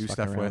do Just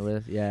stuff fucking around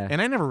with. Yeah.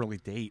 And I never really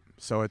date,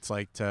 so it's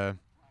like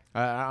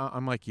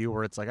I'm like you,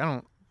 where it's like I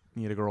don't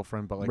need a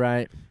girlfriend, but like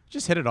right.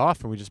 just hit it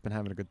off, and we've just been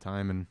having a good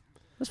time, and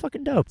That's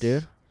fucking dope,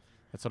 dude.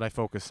 that's what I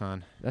focus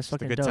on. That's Just the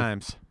fucking good dope.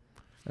 times.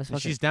 That's And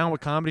fucking. she's down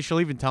with comedy. She'll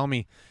even tell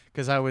me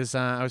because I was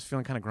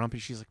feeling kind of grumpy.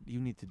 She's like,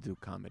 "You need to do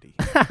comedy."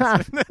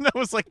 And then I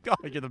was like, "Oh,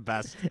 you're the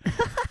best."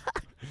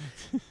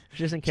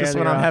 She doesn't care. Just that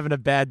when you're I'm off. having a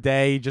bad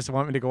day, you just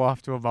want me to go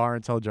off to a bar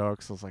and tell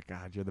jokes. I was like,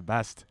 "God, you're the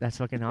best." That's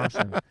fucking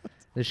awesome.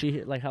 Is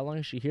she like? How long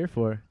is she here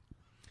for?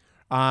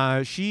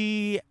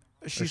 She's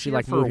she, here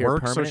like, for move here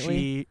work, so permanently?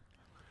 she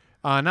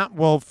not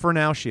well for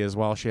now. She is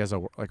she has a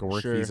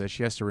work Sure. visa.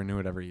 She has to renew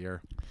it every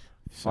year.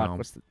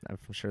 Fuck. So I'm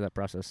sure that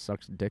process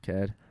sucks,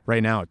 dickhead.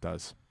 right now it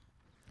does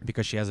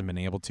because she hasn't been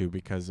able to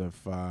because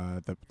of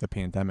the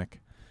pandemic,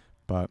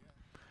 but.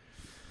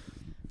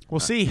 We'll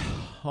see.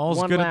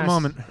 All's good at the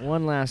moment.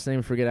 One last thing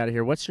before we get out of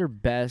here. What's your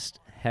best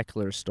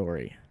heckler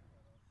story?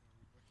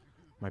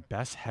 My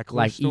best heckler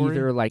Like story?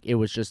 either like it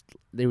was just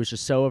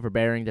so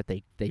overbearing that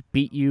they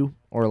beat you,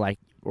 or like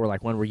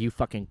one where you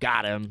fucking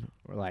got him,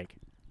 or like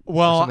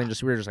or something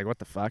just weird, just like what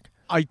the fuck.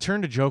 I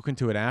turned a joke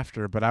into it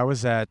after, but I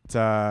was at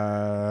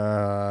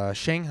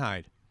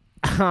Shanghai,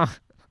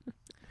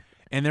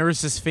 and there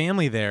was this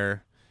family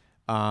there,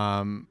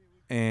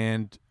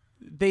 and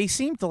they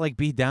seemed to like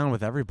be down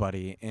with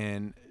everybody,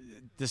 and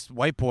this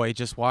white boy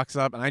just walks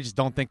up, and I just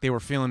don't think they were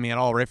feeling me at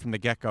all right from the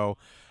get-go.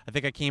 I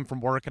think I came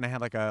from work and I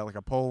had like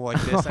a polo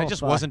like this. I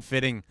just wasn't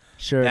fitting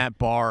that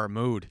bar or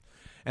mood.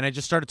 And I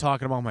just started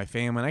talking about my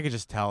family, and I could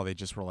just tell they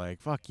just were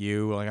like, fuck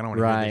you, like I don't want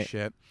to hear this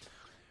shit.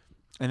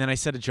 And then I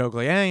said a joke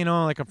like, hey,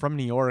 like I'm from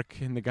New York,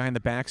 and the guy in the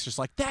back's just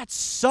like, that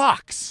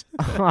sucks.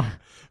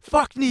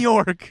 Fuck New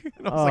York.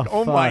 And I was like,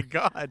 oh my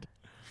God.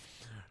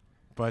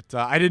 But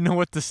I didn't know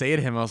what to say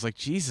to him. I was like,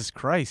 Jesus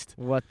Christ.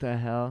 What the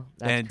hell?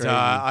 That's crazy.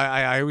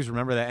 I always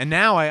remember that. And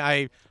now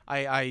I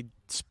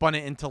spun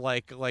it into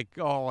like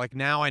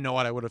now I know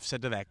what I would have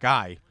said to that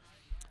guy.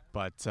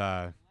 But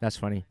that's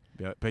funny.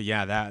 But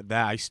yeah, that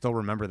I still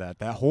remember that.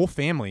 That whole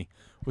family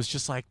was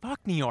just like, fuck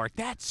New York,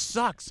 that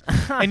sucks.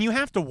 And you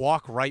have to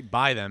walk right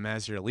by them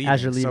as you're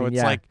leaving. So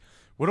it's like,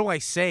 what do I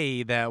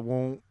say that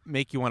won't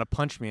make you want to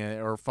punch me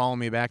or follow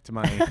me back to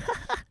my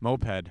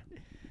moped?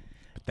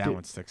 But that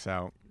one sticks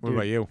out. What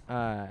about you?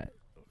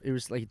 It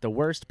was like the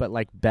worst, but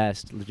like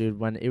best, dude.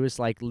 When it was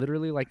like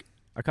literally like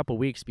a couple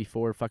weeks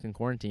before fucking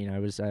quarantine, I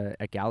was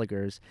at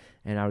Gallagher's,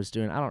 and I was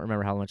doing, I don't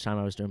remember how much time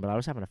I was doing, but I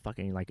was having a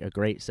fucking like a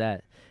great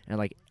set, and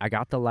like I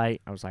got the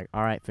light, I was like,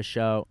 all right, for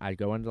show. I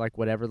go into like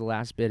whatever the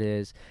last bit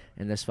is,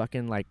 and this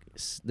fucking like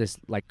this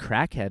like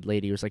crackhead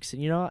lady was like,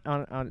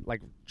 on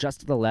like just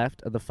to the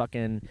left of the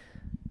fucking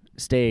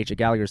stage at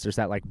Gallagher's, there's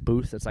that like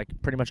booth that's like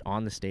pretty much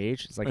on the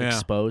stage. It's like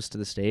exposed to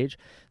the stage.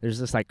 There's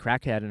this like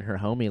crackhead and her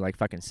homie like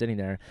fucking sitting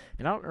there,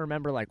 and I don't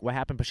remember like what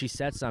happened, but she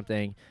said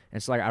something,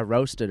 and so like I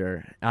roasted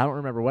her. I don't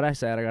remember what I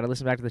said. I gotta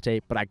listen back to the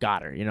tape, but I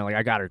got her, like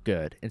I got her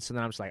good. And so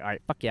then I'm just like, all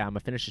right, fuck yeah, I'm gonna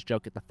finish this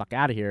joke, get the fuck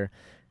out of here.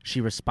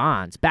 She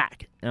responds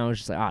back, and I was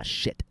just like, oh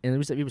shit. And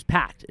it was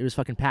packed. It was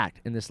fucking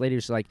packed. And this lady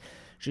was like,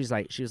 she was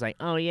like,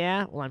 oh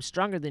yeah, well I'm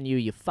stronger than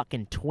you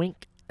fucking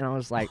twink. And I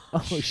was like,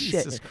 oh,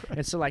 shit. Christ.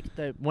 And so, like,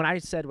 when I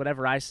said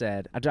whatever I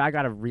said, I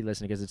got to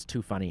re-listen because it's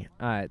too funny.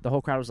 The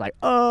whole crowd was like,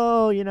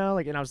 oh,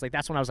 like, and I was like,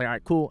 that's when I was like, all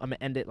right, cool. I'm going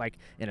to end it, like,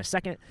 in a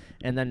second.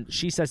 And then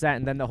she says that,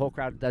 and then the whole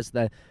crowd does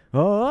the,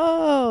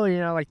 oh,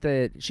 like,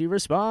 she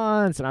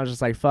responds. And I was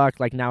just like,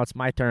 fuck, like, now it's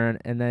my turn.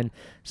 And then,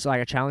 so,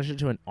 like, I challenged her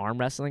to an arm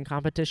wrestling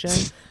competition.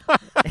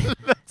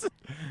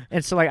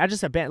 And so, like, I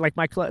just abandoned,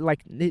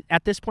 like,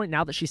 at this point,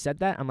 now that she said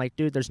that, I'm like,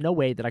 dude, there's no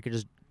way that I could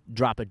just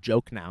drop a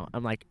joke now.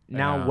 I'm like,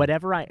 now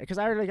whatever because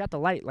I already got the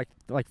light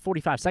like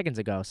 45 seconds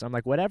ago, so I'm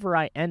like, whatever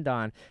I end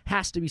on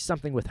has to be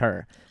something with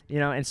her,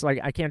 and so like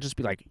I can't just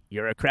be like,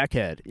 you're a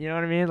crackhead, you know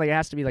what I mean? Like it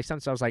has to be like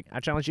something. So I was like, I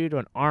challenge you to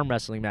an arm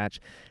wrestling match.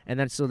 And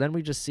then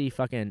we just see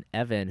fucking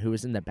Evan, who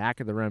was in the back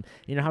of the room.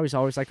 You know how he's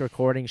always like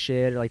recording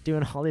shit or like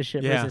doing all this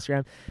shit for his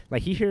Instagram?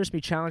 Like he hears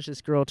me challenge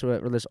this girl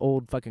or this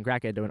old fucking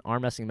crackhead to an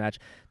arm wrestling match.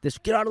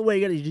 Get out of the way.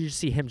 You just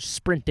see him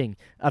sprinting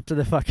up to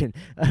the fucking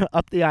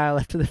up the aisle,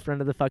 up to the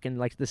front of the fucking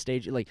like the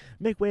stage, like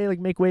make way,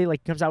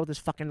 like comes out with his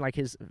fucking like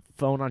his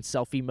phone on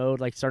selfie mode,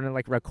 like starting to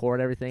like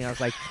record everything. I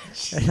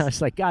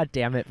was like, God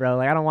damn it, bro,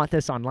 like I don't want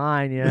this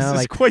online, This is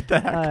like quite the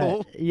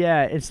heckle.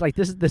 Yeah, it's like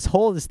this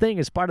whole thing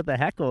is part of the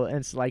heckle, and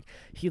it's like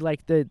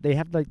they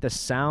have like the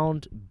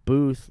sound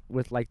booth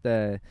with like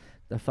the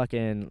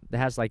fucking that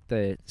has like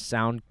the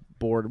sound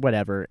board,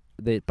 whatever.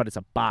 But it's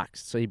a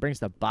box, so he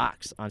brings the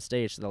box on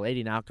stage. So the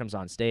lady now comes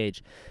on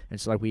stage, and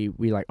so like we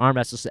like arm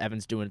wrestle. So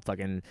Evan's doing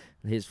fucking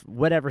his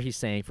whatever he's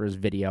saying for his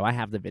video. I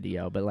have the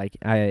video, but like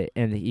so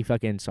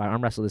I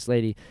arm wrestle this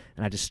lady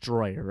and I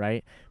destroy her,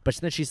 right? But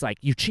then she's like,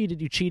 you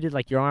cheated,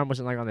 like your arm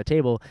wasn't like on the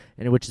table,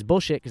 and which is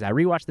bullshit because I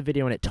rewatched the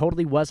video and it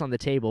totally was on the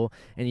table,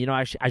 and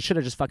I should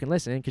have just fucking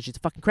listened because she's a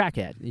fucking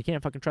crackhead. You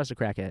can't fucking trust a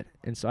crackhead,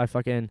 and so I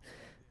fucking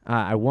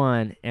I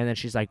won, and then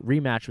she's like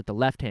rematch with the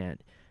left hand.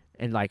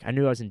 And, like, I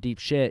knew I was in deep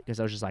shit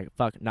because I was just like,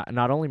 fuck,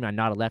 not only am I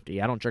not a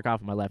lefty, I don't jerk off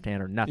with my left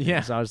hand or nothing.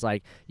 Yeah. So I was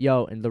like,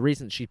 yo, and the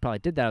reason she probably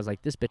did that, I was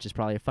like, this bitch is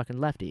probably a fucking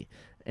lefty.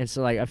 And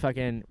so, like,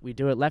 we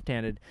do it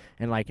left-handed,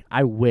 and, like,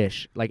 I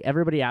wish, like,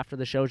 everybody after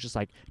the show is just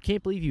like,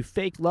 can't believe you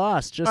fake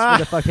lost just for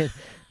the fucking,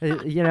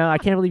 I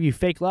can't believe you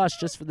fake lost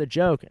just for the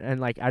joke.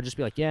 And, like, I'd just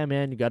be like, yeah,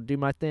 man, you got to do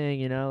my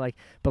thing, like,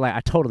 but, like, I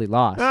totally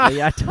lost. Like,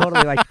 I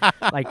totally,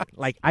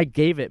 like, I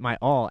gave it my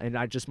all, and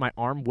my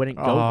arm wouldn't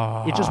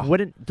go, it just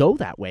wouldn't go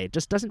that way. It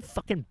just doesn't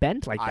fucking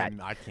bend like that.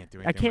 I can't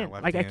do anything with my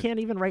left hand. I can't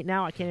even right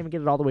now, I can't even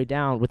get it all the way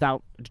down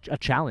without a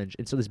challenge.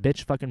 And so this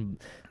bitch fucking,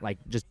 like,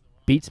 just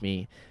beats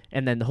me,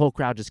 and then the whole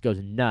crowd just goes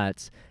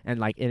nuts. And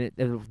like,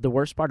 the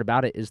worst part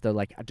about it is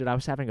like, dude, I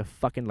was having a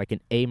fucking like an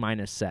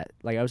A- set.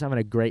 Like I was having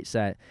a great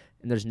set,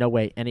 and there's no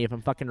way any of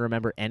them fucking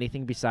remember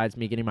anything besides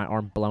me getting my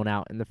arm blown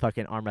out in the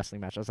fucking arm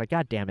wrestling match. I was like,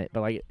 God damn it.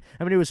 But like,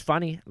 I mean, it was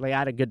funny. Like I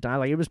had a good time.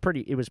 Like it was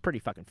pretty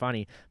fucking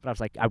funny. But I was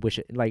like, I wish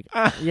it, like,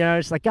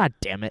 it's like, God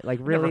damn it. Like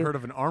really. Never heard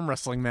of an arm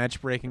wrestling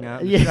match breaking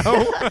out.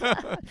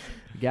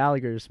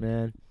 Gallagher's,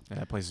 man. Yeah,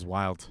 that place is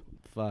wild.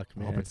 fuck, I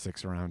man. hope it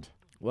sticks around.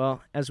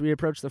 Well, as we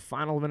approach the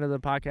final minute of the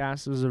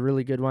podcast, this is a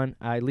really good one.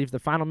 I leave the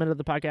final minute of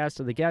the podcast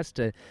to the guest.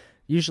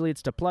 Usually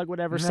it's to plug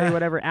whatever, say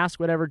whatever, ask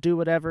whatever, do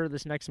whatever.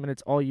 This next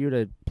minute's all you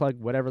to plug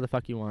whatever the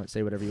fuck you want,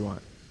 say whatever you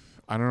want.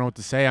 I don't know what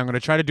to say. I'm going to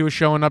try to do a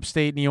show in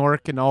upstate New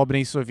York and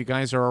Albany, so if you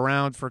guys are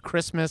around for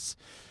Christmas,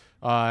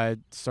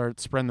 start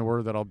spreading the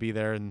word that I'll be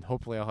there, and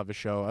hopefully I'll have a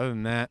show. Other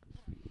than that,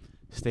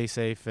 stay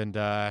safe, and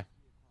I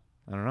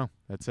don't know.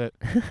 That's it.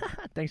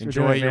 Thanks for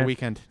Enjoy doing it, your man.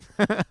 weekend.